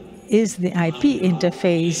technically is the IP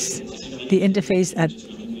interface, the interface at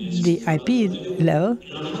the IP level.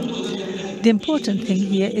 The important thing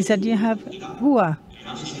here is that you have UA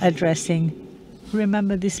addressing.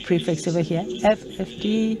 Remember this prefix over here,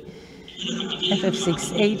 FFD,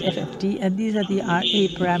 FF68, FFD, and these are the RA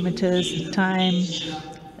parameters: time,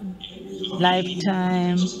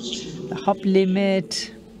 lifetime, the hop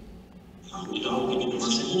limit.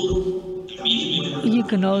 You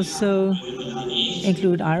can also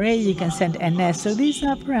include RA, you can send NS. So these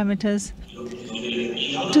are parameters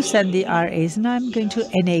to send the RAs. Now I'm going to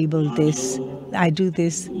enable this. I do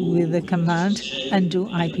this with the command undo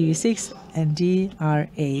IPv6 and DRA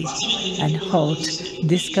and hold.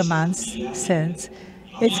 This command sends.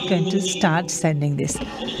 It's going to start sending this.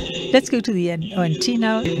 Let's go to the ONT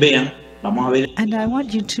now. And I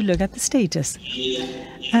want you to look at the status.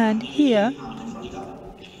 And here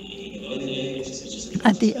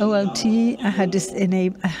at the OLT, I had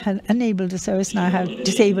enabled the service. Now I have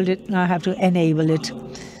disabled it. Now I have to enable it.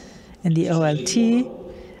 In the OLT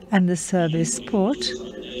and the service port,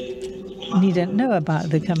 needn't know about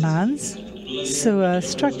the commands. So a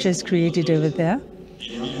structure is created over there.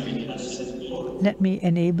 Let me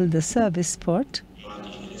enable the service port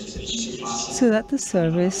so that the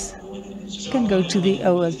service can go to the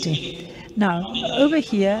OLT. Now, over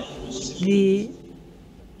here, the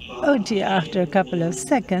OLT, after a couple of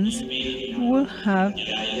seconds, will have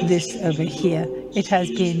this over here. It has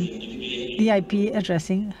been, the IP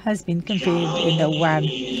addressing has been configured in the WAN.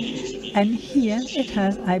 And here it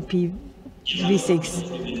has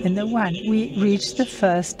IPv6 in the WAN. We reached the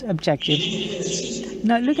first objective.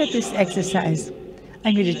 Now look at this exercise.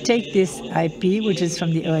 I'm going to take this IP, which is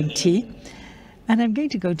from the ONT, and I'm going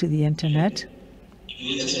to go to the internet,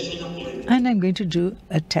 and I'm going to do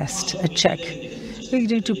a test, a check. We're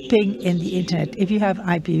going to ping in the internet. If you have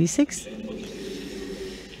IPv6,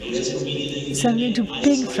 so I'm going to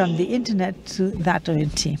ping from the internet to that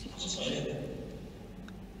ONT.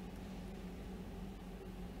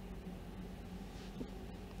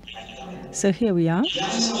 So here we are,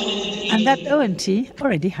 and that ONT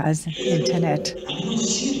already has internet.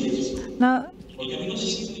 Now,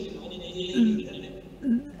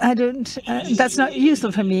 that's not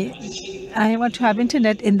useful for me. I want to have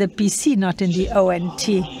internet in the PC, not in the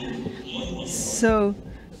ONT. So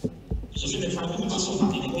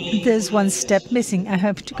there's one step missing. I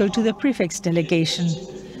have to go to the prefix delegation.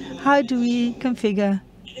 How do we configure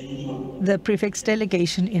the prefix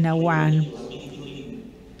delegation in a WAN?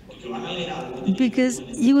 Because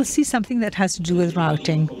you will see something that has to do with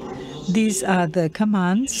routing. These are the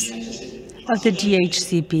commands of the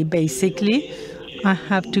DHCP. Basically, I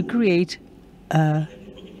have to create a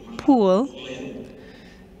pool,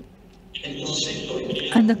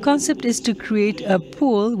 and the concept is to create a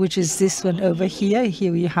pool, which is this one over here.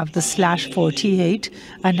 Here we have the /48,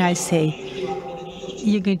 and I say,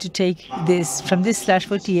 you're going to take this from this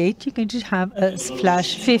 /48, you're going to have a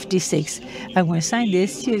 /56. And when you sign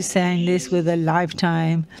this, you sign this with a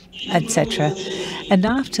lifetime, etc. And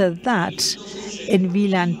after that, in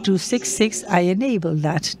VLAN 266, I enable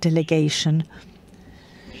that delegation.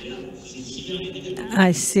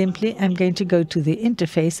 I simply am going to go to the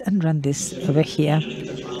interface and run this over here.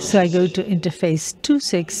 So I go to interface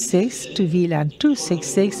 266 to VLAN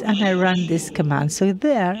 266, and I run this command. So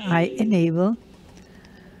there I enable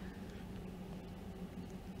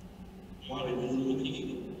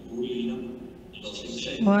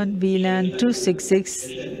one VLAN 266,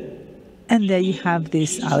 and there you have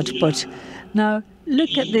this output. Now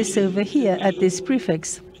look at this over here at this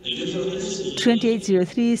prefix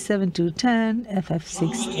 28037210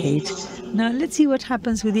 FF68. Now let's see what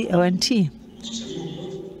happens with the ONT.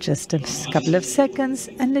 Just a couple of seconds,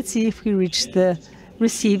 and let's see if we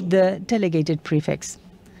receive the delegated prefix.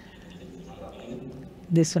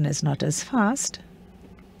 This one is not as fast.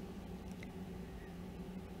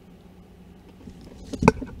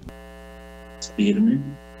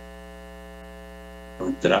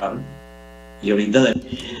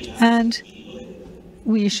 And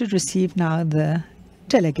we should receive now the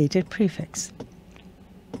delegated prefix.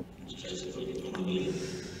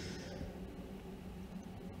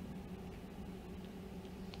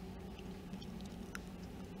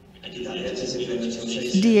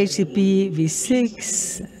 DHCP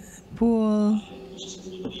v6 pool,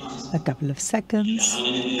 a couple of seconds,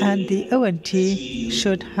 and the ONT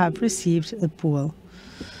should have received the pool.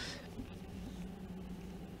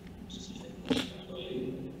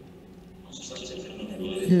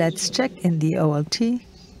 Let's check in the OLT.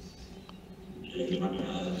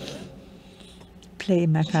 Play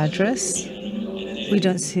MAC address. We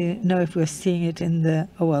don't know if we're seeing it in the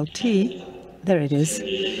OLT. There it is.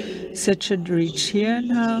 So it should reach here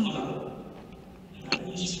now.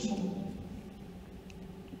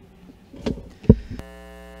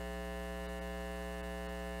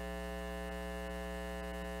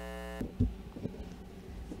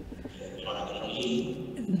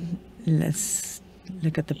 Let's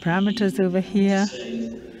look at the parameters over here,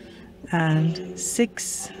 and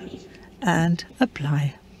 6, and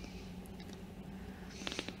apply.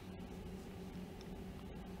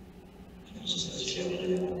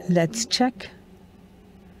 Let's check.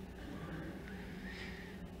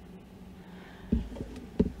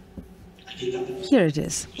 Here it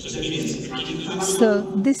is. So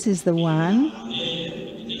this is the one,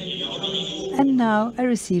 and now I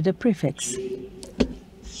received a prefix.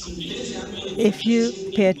 If you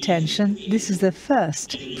pay attention, this is the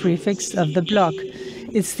first prefix of the block.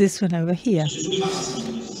 It's this one over here.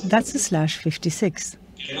 That's a /56.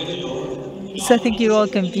 So I think you all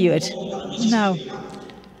can view it. Now,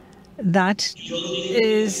 that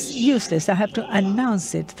is useless. I have to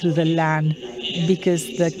announce it through the LAN, because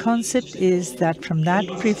the concept is that from that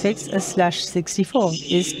prefix, a /64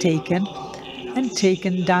 is taken and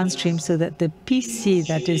taken downstream, so that the PC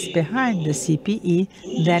that is behind the CPE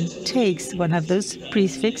then takes one of those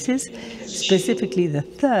prefixes, specifically the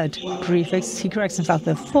third prefix. He corrects himself,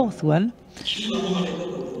 the fourth one.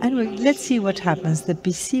 And let's see what happens. The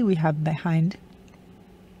PC we have behind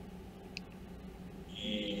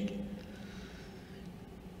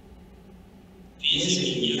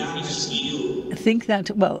think that,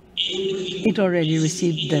 well, it already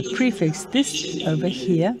received the prefix. This over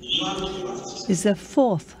here is a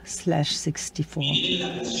fourth /64.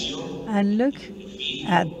 And look,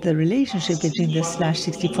 at the relationship between the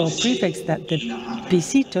 /64 prefix that the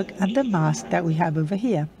PC took and the mask that we have over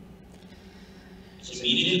here.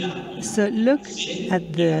 So look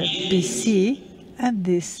at the PC, and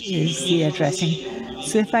this is the addressing.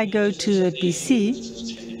 So if I go to the PC,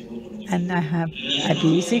 and I have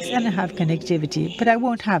IPv6 and I have connectivity, but I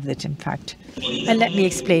won't have that in fact. And let me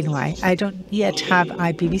explain why. I don't yet have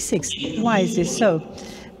IPv6. Why is this so?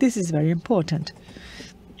 This is very important.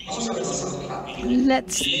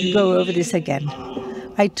 Let's go over this again.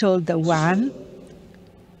 I told the WAN,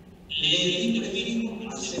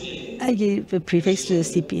 I gave a prefix to the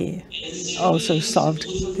CPE. Also solved.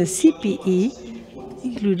 The CPE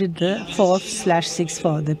included the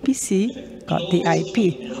 4/64. The PC got the IP.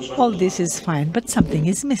 All this is fine, but something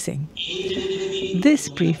is missing. This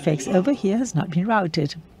prefix over here has not been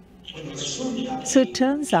routed. So it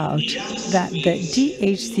turns out that the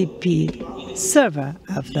DHCP server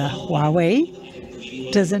of the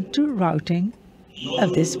Huawei doesn't do routing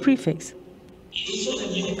of this prefix.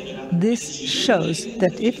 This shows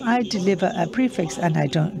that if I deliver a prefix and I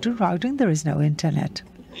don't do routing, there is no internet.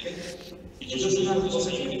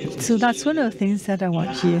 So that's one of the things that I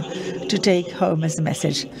want you to take home as a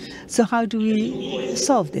message. So how do we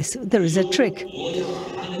solve this? There is a trick.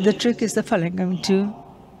 The trick is the following. I'm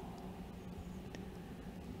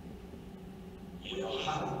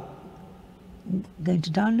going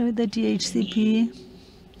to download the DHCP,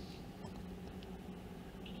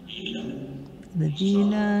 the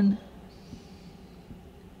VLAN,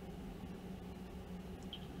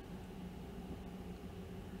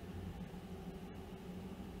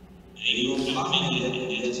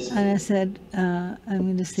 and I said I'm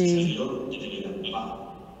going to say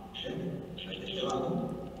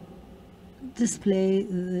display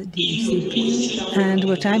the DHCP, and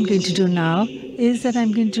what I'm going to do now is that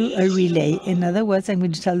I'm going to do a relay. In other words, I'm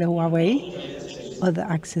going to tell the Huawei or the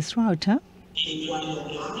access router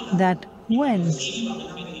that when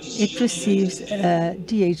it receives a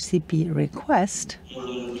DHCP request,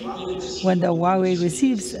 when the Huawei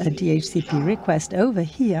receives a DHCP request over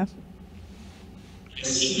here,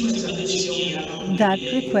 that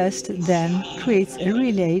request then creates a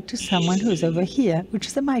relay to someone who's over here, which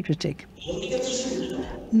is a MikroTik.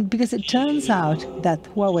 Because it turns out that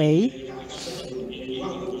Huawei,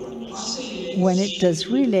 when it does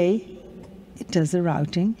relay, it does the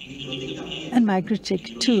routing, and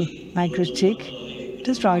MikroTik too. MikroTik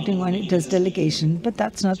does routing when it does delegation, but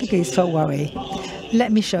that's not the case for Huawei.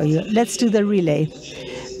 Let me show you. Let's do the relay.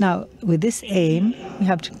 Now, with this aim, we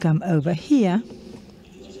have to come over here.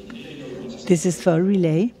 This is for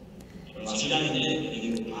relay.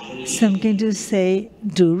 So I'm going to say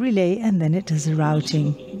do relay, and then it does the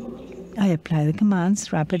routing. I apply the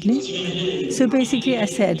commands rapidly. So basically I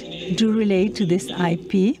said do relay to this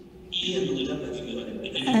IP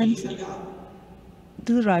and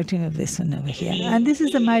do the routing of this one over here. And this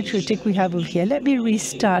is the MikroTik we have over here. Let me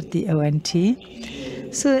restart the ONT.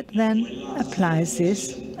 So it then applies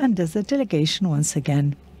this and does the delegation once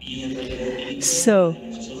again. So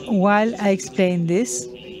while I explain this,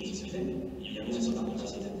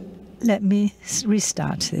 let me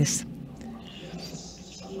restart this.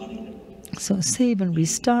 So save and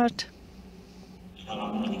restart.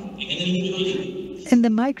 In the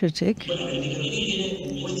MikroTik,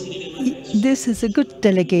 this is a good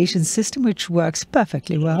delegation system which works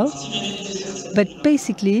perfectly well. But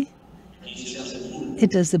basically, it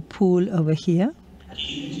does a pool over here.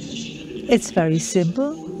 It's very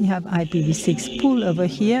simple. You have IPv6 pool over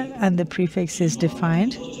here, and the prefix is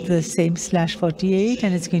defined, the same /48,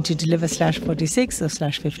 and it's going to deliver /46 or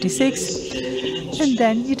 /56. And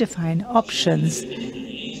then you define options,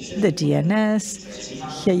 the DNS.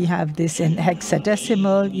 Here you have this in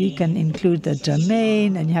hexadecimal. You can include the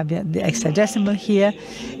domain, and you have the hexadecimal here.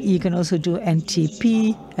 You can also do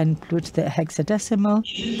NTP and include the hexadecimal.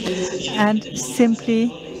 And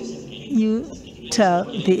simply you tell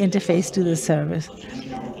the interface to the service.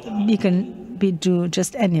 You can do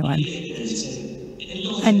just anyone.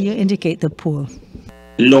 And you indicate the pool.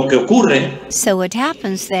 So what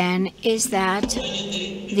happens then is that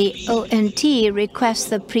the ONT requests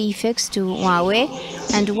the prefix to Huawei,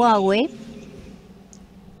 and Huawei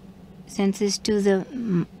sends this to the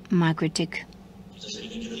MikroTik.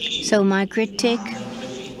 So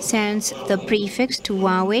MikroTik sends the prefix to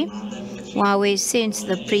Huawei. Huawei sends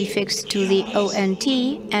the prefix to the ONT,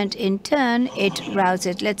 and in turn it routes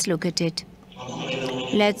it. Let's look at it.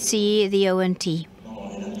 Let's see the ONT.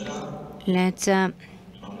 Let's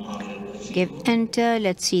give enter.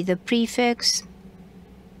 Let's see the prefix.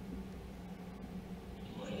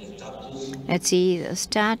 Let's see the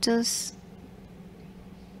status.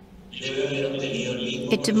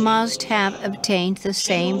 it must have obtained the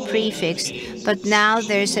same prefix. But now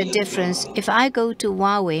there's a difference. If I go to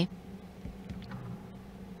Huawei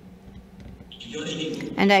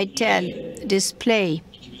and I tell display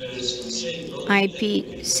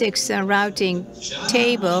IP6 routing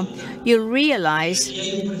table, you realize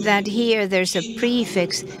that here there's a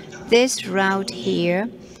prefix. This route here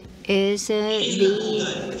is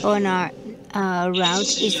on our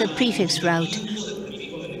route is the prefix route.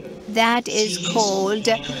 That is called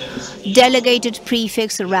delegated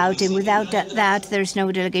prefix routing. Without that, there's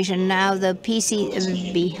no delegation. Now the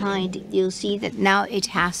PC behind, you'll see that now it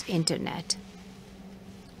has internet.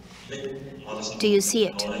 Do you see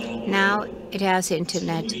it? Now it has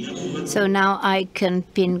internet. So now I can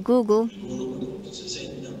pin Google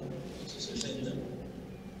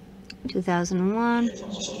 2001.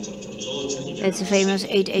 It's a famous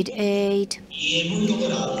 888.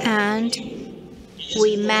 And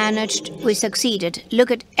we succeeded.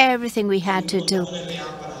 Look at everything we had to do.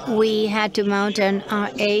 We had to mount an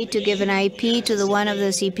RA to give an IP to the one of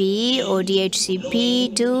the CPE or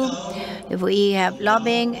DHCP to. If we have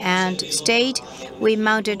lobbing and state, we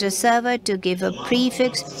mounted a server to give a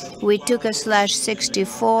prefix. We took a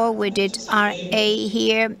 /64. We did RA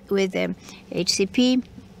here with the HCP.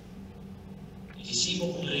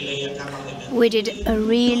 We did a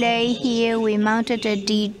relay here. We mounted a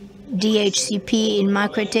DHCP in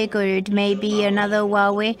MikroTik, or it may be another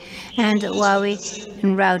Huawei, and Huawei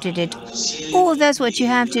routed it. Oh, that's what you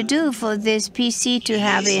have to do for this PC to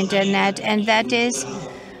have internet, and that is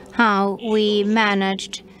how we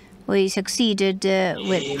managed. We succeeded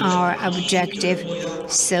with our objective.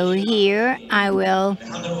 So here I will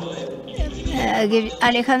give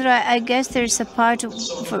Alejandro. I guess there's a part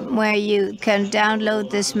where you can download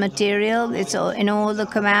this material. It's all, in all the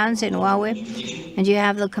commands in Huawei, and you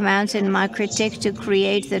have the commands in MikroTik to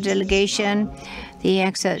create the delegation, the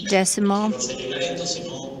hexadecimal.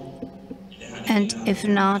 And if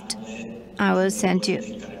not, I will send you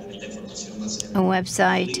a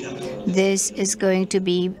website. This is going to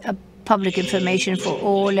be a public information for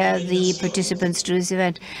all the participants to this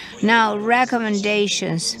event. Now,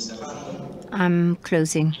 recommendations. I'm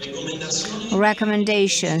closing.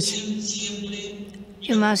 Recommendations.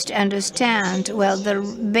 You must understand, well, the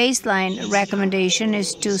baseline recommendation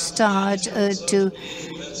is to start to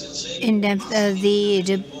in-depth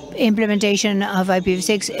the implementation of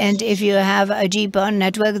IPv6, and if you have a GPON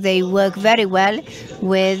network, they work very well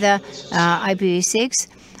with IPv6.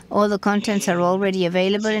 All the contents are already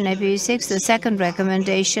available in IPv6. The second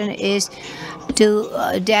recommendation is to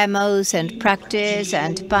demos and practice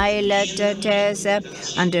and pilot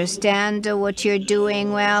tests, understand what you're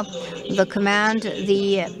doing well. The command,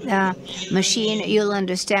 the machine, you'll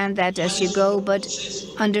understand that as you go, but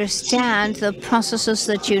understand the processes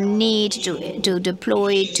that you need to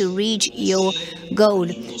deploy to reach your goal.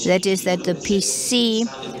 That is that the PC,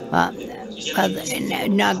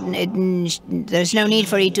 there's no need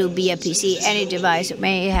for it to be a PC. Any device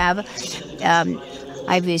may have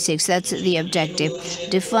IPv6. That's the objective.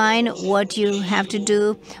 Define what you have to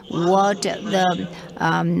do, what the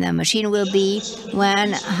machine will be,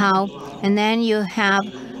 when, how, and then you have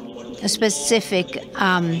a specific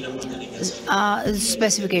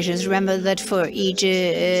specifications. Remember that for each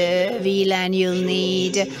VLAN you'll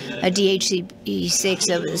need a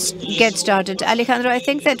DHCP6. Get started. Alejandro, I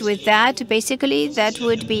think that with that, basically, that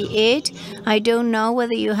would be it. I don't know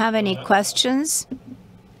whether you have any questions.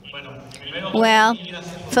 Well,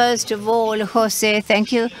 first of all, Jose,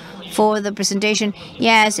 thank you for the presentation.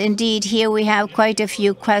 Yes, indeed, here we have quite a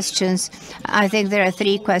few questions. I think there are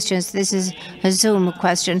 3 questions. This is a Zoom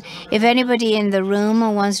question. If anybody in the room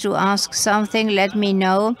wants to ask something, let me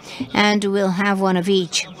know, and we'll have one of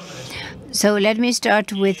each. So let me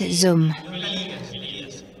start with Zoom.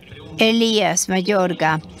 Elias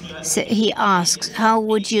Mayorga, he asks, how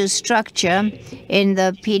would you structure in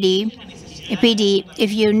the PD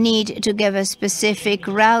if you need to give a specific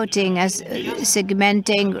routing as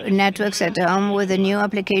segmenting networks at home with the new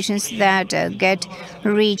applications that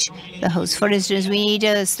reach the host? For instance, we need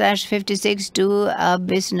a /56 to a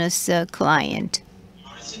business client.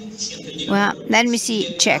 Well, let me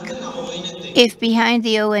check. If behind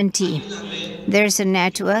the ONT there's a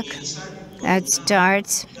network that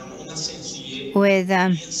starts with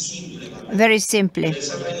very simply,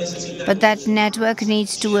 but that network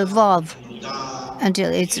needs to evolve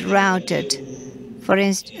until it's routed. For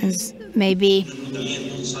instance, maybe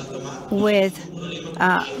with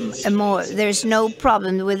there's no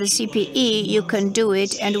problem with the CPE, you can do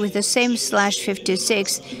it, and with the same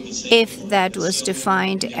 /56, if that was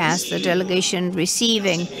defined as the delegation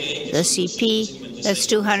receiving the CP, That's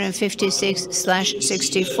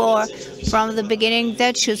 256/64. From the beginning,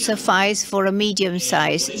 that should suffice for a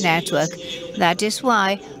medium-sized network. That is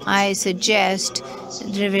why I suggest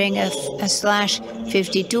delivering a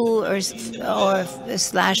 /52 or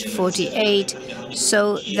 /48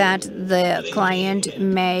 so that the client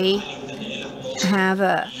may have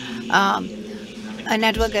a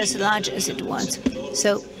network as large as it wants.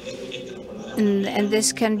 So, and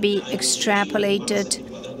this can be extrapolated.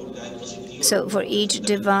 So for each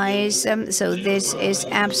device, so this is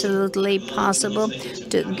absolutely possible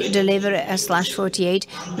to deliver a /48.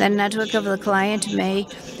 The network of the client may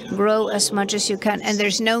grow as much as you can, and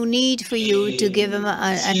there's no need for you to give them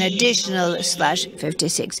an additional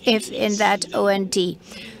 /56. If in that ONT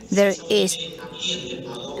there is,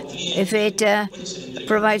 if it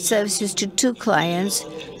provides services to 2 clients,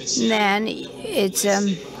 then it's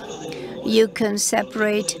you can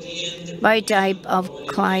separate by type of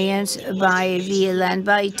clients, by VLAN,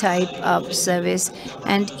 by type of service,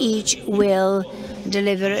 and each will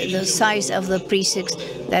deliver the size of the prefix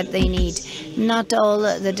that they need. Not all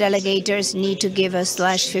the delegators need to give a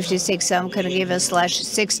 /56. Some can give a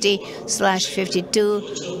 /60, /52,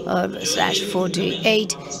 or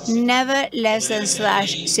 /48, never less than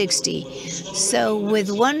 /60. So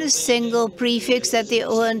with one single prefix that the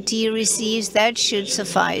ONT receives, that should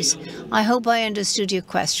suffice. I hope I understood your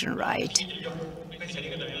question right.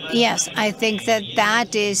 Yes, I think that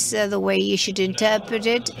that is the way you should interpret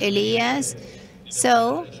it, Elias.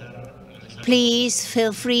 So please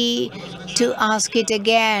feel free to ask it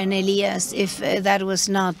again, Elias, if that was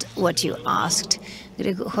not what you asked.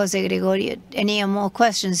 Jose Gregorio, any more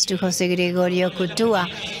questions to Jose Gregorio Coutua?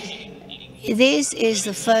 This is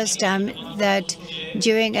the first time that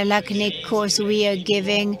during a LACNIC course we are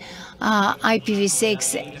giving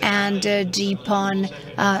IPv6 and GPON,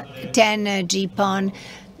 10 GPON.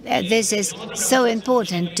 This is so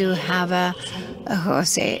important to have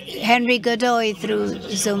Jose. Henry Godoy through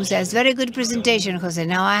Zoom says, very good presentation, Jose.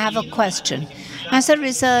 Now I have a question. As a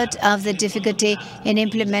result of the difficulty in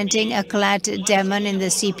implementing a CLAT daemon in the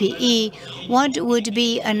CPE, what would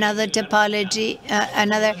be another topology,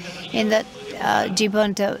 another in the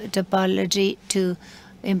GPON topology to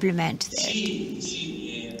implement that?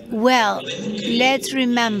 Well, let's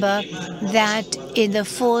remember that in the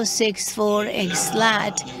 464X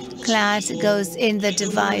CLAT goes in the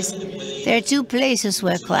device. There are 2 places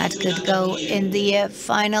where CLAT could go: in the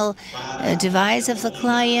final device of the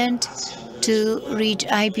client to reach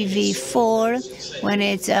IPv4 when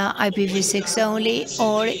it's IPv6 only,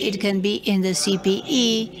 or it can be in the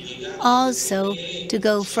CPE also to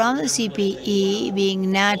go from the CPE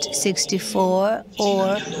being NAT64,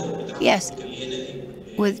 or yes,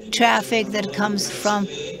 with traffic that comes from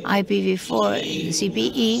IPv4 in the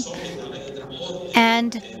CPE,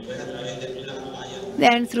 and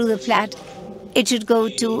then through the plat it should go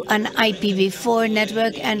to an IPv4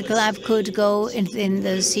 network, and CLAP could go in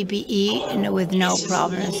the CPE with no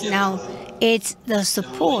problems. Now, it's the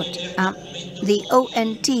support. The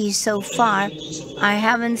ONT so far, I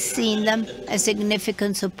haven't seen them a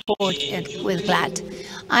significant support with CLAT.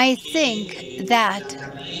 I think that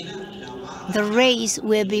the race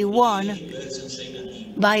will be won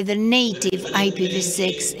by the native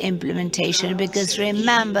IPv6 implementation, because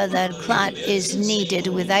remember that CLAT is needed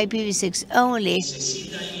with IPv6 only,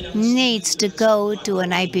 needs to go to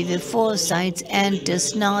an IPv4 site and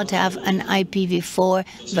does not have an IPv4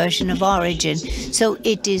 version of origin. So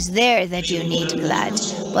it is there that you need CLAT.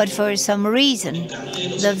 But for some reason,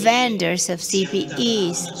 the vendors of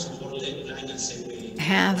CPEs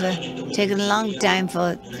have taken a long time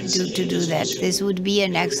to do that. This would be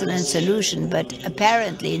an excellent solution, but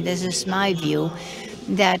apparently, this is my view,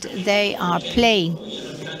 that they are playing.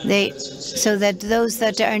 So that those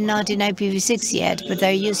that are not in IPv6 yet, but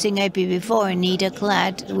are using IPv4 and need a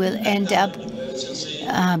CLAT, will end up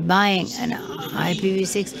buying an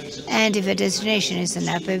IPv6. And if a destination is an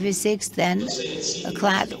IPv6, then a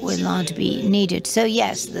CLAT will not be needed. So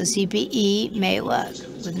yes, the CPE may work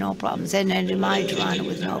with no problems, and it might run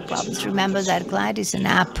with no problems. Remember that CLAT is an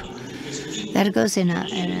app that goes in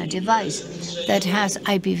a device that has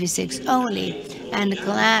IPv6 only, and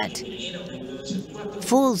CLAT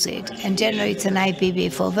fools it and generates an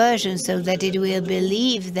IPv4 version so that it will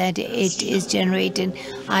believe that it is generating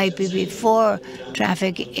IPv4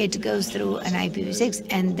 traffic. It goes through an IPv6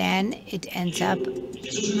 and then it ends up with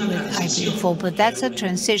IPv4. But that's a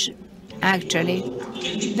transition, actually,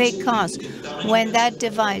 because when that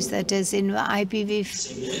device that is in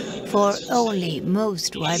IPv4 only moves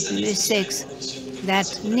to IPv6,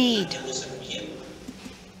 that need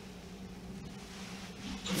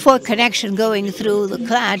for connection going through the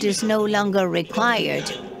cloud is no longer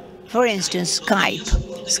required. For instance, Skype.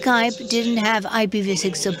 Skype didn't have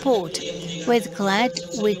IPv6 support. With CLAD,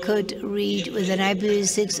 we could read with an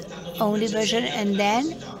IPv6 only version, and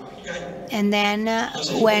then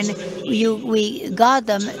when we got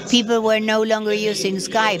them, people were no longer using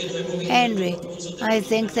Skype. Henry, I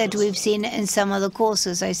think that we've seen in some of the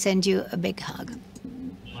courses. I send you a big hug.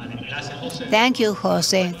 Thank you,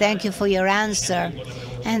 Jose. Thank you for your answer.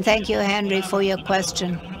 And thank you, Henry, for your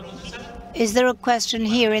question. Is there a question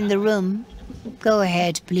here in the room? Go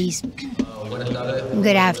ahead, please.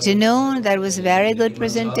 Good afternoon. That was a very good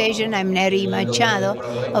presentation. I'm Neri Machado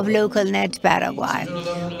of LocalNet Paraguay.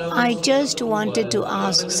 I just wanted to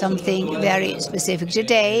ask something very specific.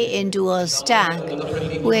 Today in dual stack,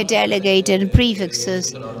 we're delegating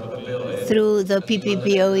prefixes through the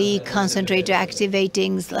PPPoE concentrator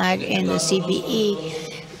activating flag in the CPE.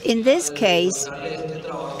 In this case,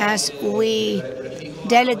 as we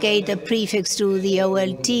delegate the prefix to the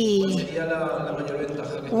OLT,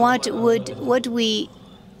 what would we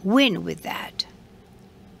win with that?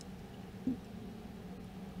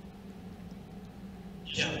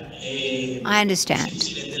 I understand.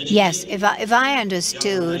 Yes, if I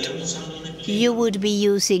understood, you would be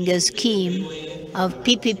using a scheme of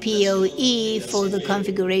PPPoE for the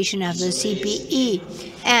configuration of the CPE,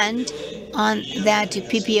 and on that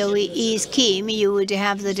PPPoE scheme, you would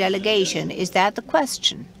have the delegation. Is that the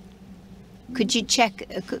question? Could you check?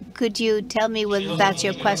 Could you tell me whether that's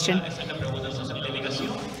your question?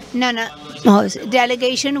 No. Oh,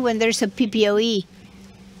 delegation when there's a PPPoE.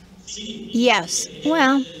 Yes.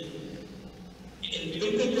 Well,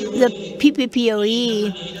 the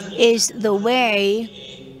PPPoE is the way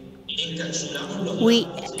we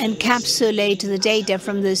encapsulate the data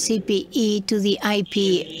from the CPE to the IP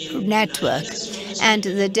network, and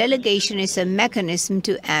the delegation is a mechanism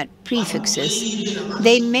to add prefixes.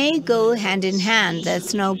 They may go hand in hand,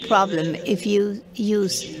 that's no problem. If you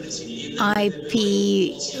use IP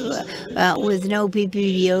with no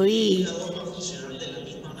PPPoE,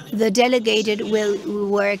 the delegated will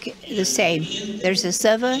work the same. There's a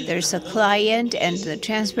server, there's a client, and the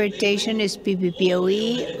transportation is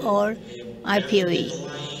PPPoE or IPoE.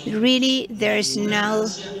 Really, there's no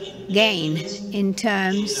gain in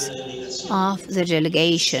terms of the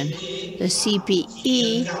delegation. The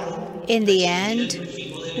CPE, in the end,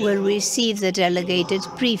 will receive the delegated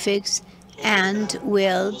prefix and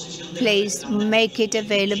will make it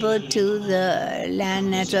available to the LAN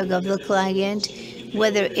network of the client,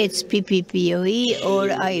 whether it's PPPoE or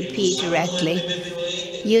IP directly.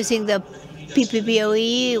 Using the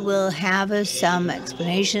PPPoE will have some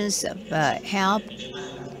explanations of help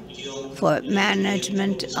for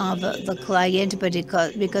management of the client, but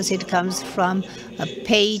because it comes from a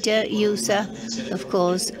paid user, of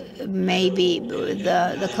course, maybe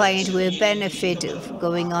the client will benefit of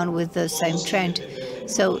going on with the same trend.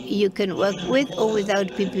 So you can work with or without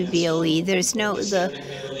PPPoE. There's no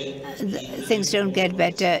things don't get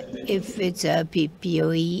better if it's a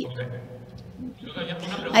PPPoE.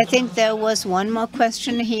 I think there was one more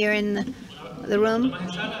question here in the room.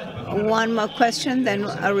 One more question, then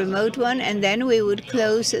a remote one, and then we would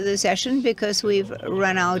close the session because we've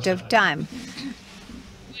run out of time.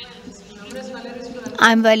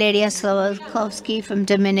 I'm Valeria Slavkovsky from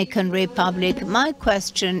Dominican Republic. My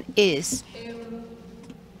question is,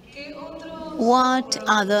 what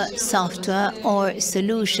other software or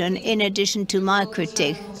solution, in addition to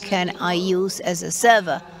MikroTik, can I use as a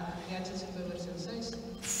server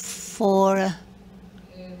for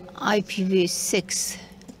IPv6?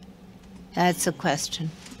 That's a question.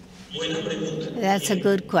 That's a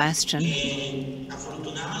good question.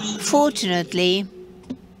 Fortunately,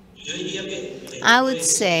 I would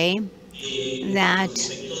say that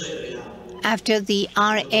after the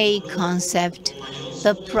RA concept,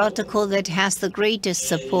 the protocol that has the greatest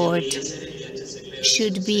support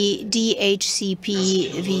should be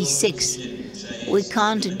DHCP v6. We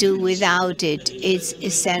can't do without it. It's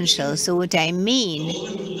essential. So what I mean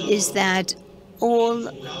is that all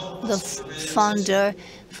the founder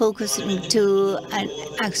focusing to an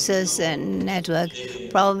access and network,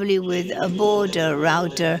 probably with a border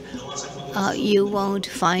router, you won't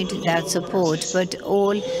find that support. But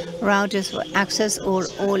all routers for access or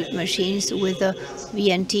all machines with the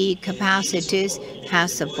VNT capacities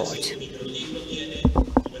has support.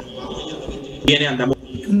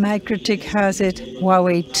 MikroTik has it,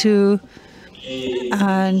 Huawei too,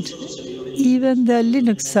 and even the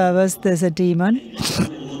Linux servers, there's a daemon,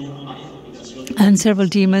 and several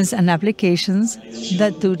daemons and applications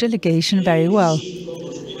that do delegation very well.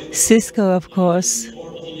 Cisco, of course,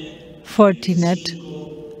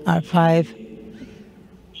 Fortinet, R5.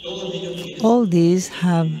 All these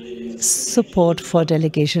have support for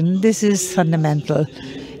delegation. This is fundamental.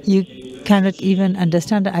 You cannot even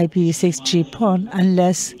understand the IPv6 GPON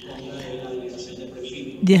unless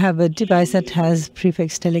you have a device that has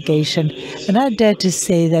prefix delegation. And I dare to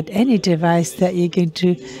say that any device that you're going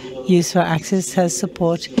to use for access has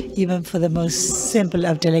support even for the most simple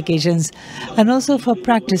of delegations. And also for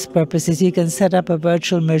practice purposes, you can set up a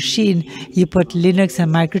virtual machine, you put Linux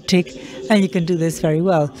and MikroTik, and you can do this very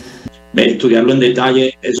well.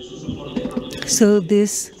 So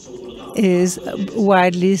this is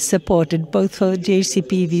widely supported both for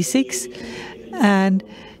DHCP v6 and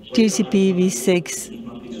DHCP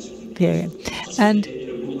v6 period. And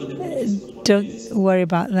don't worry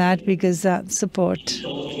about that because that support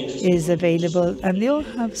is available and they all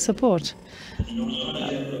have support.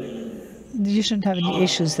 You shouldn't have any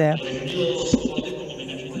issues there.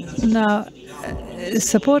 Now,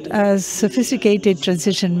 support as sophisticated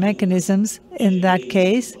transition mechanisms, in that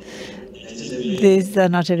case, these are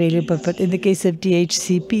not available, but in the case of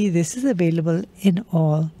DHCP, this is available in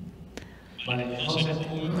all.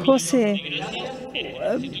 Jose,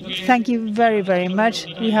 thank you very, very much.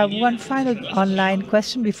 We have one final online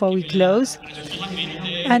question before we close.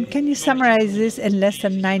 And can you summarize this in less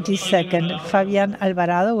than 90 seconds? Fabian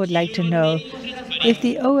Alvarado would like to know if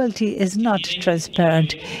the OLT is not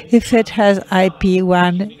transparent, if it has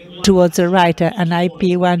IP1 towards the writer and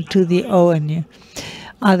IP1 to the ONU.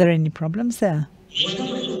 Are there any problems there?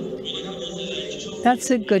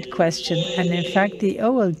 That's a good question. And in fact, the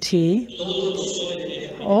OLT,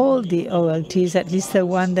 all the OLTs, at least the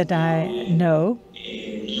one that I know,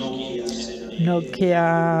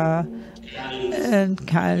 Nokia and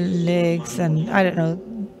Calix, and I don't know,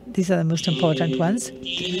 these are the most important ones.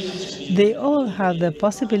 They all have the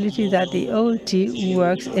possibility that the OLT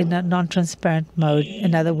works in a non-transparent mode,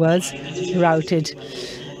 in other words, routed.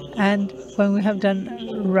 And when we have done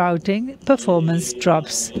routing, performance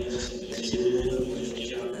drops.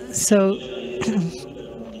 So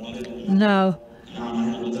now,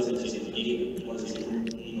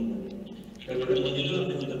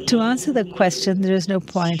 to answer the question, there is no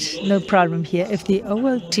point, no problem here. If the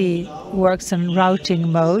OLT works in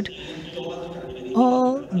routing mode,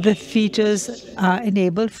 all the features are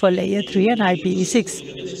enabled for layer 3 and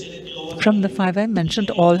IPv6. From the 5 I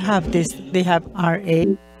mentioned, all have this. They have RA.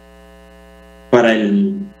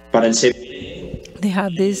 They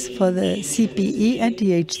have this for the CPE and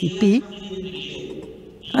DHCP,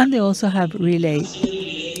 and they also have relay.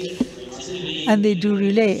 And they do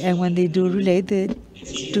relay, and when they do relay, they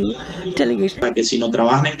do delegation. Para que si no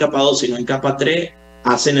trabajan en capa 2, sino en capa 3,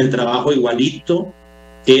 hacen el trabajo igualito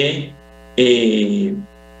que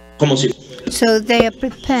como si. So they are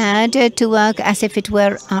prepared to work as if it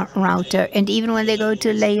were a router, and even when they go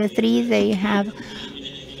to layer 3, they have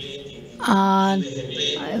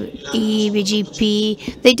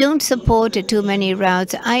EBGP. They don't support too many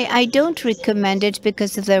routes. I don't recommend it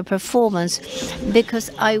because of their performance,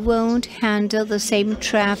 because I won't handle the same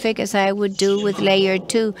traffic as I would do with layer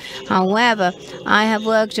 2. However, I have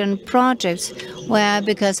worked on projects where,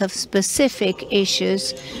 because of specific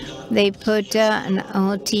issues, they put an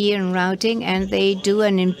OT and routing, and they do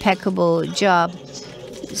an impeccable job.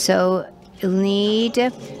 So you'll need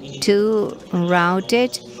to route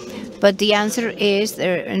it. But the answer is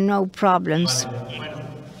there are no problems.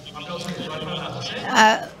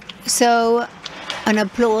 So an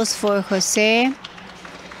applause for Jose.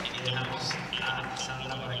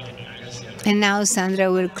 And now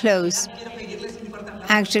Sandra will close.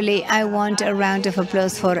 Actually, I want a round of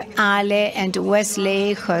applause for Ale and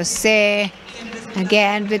Wesley, Jose,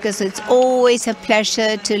 again, because it's always a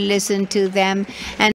pleasure to listen to them. And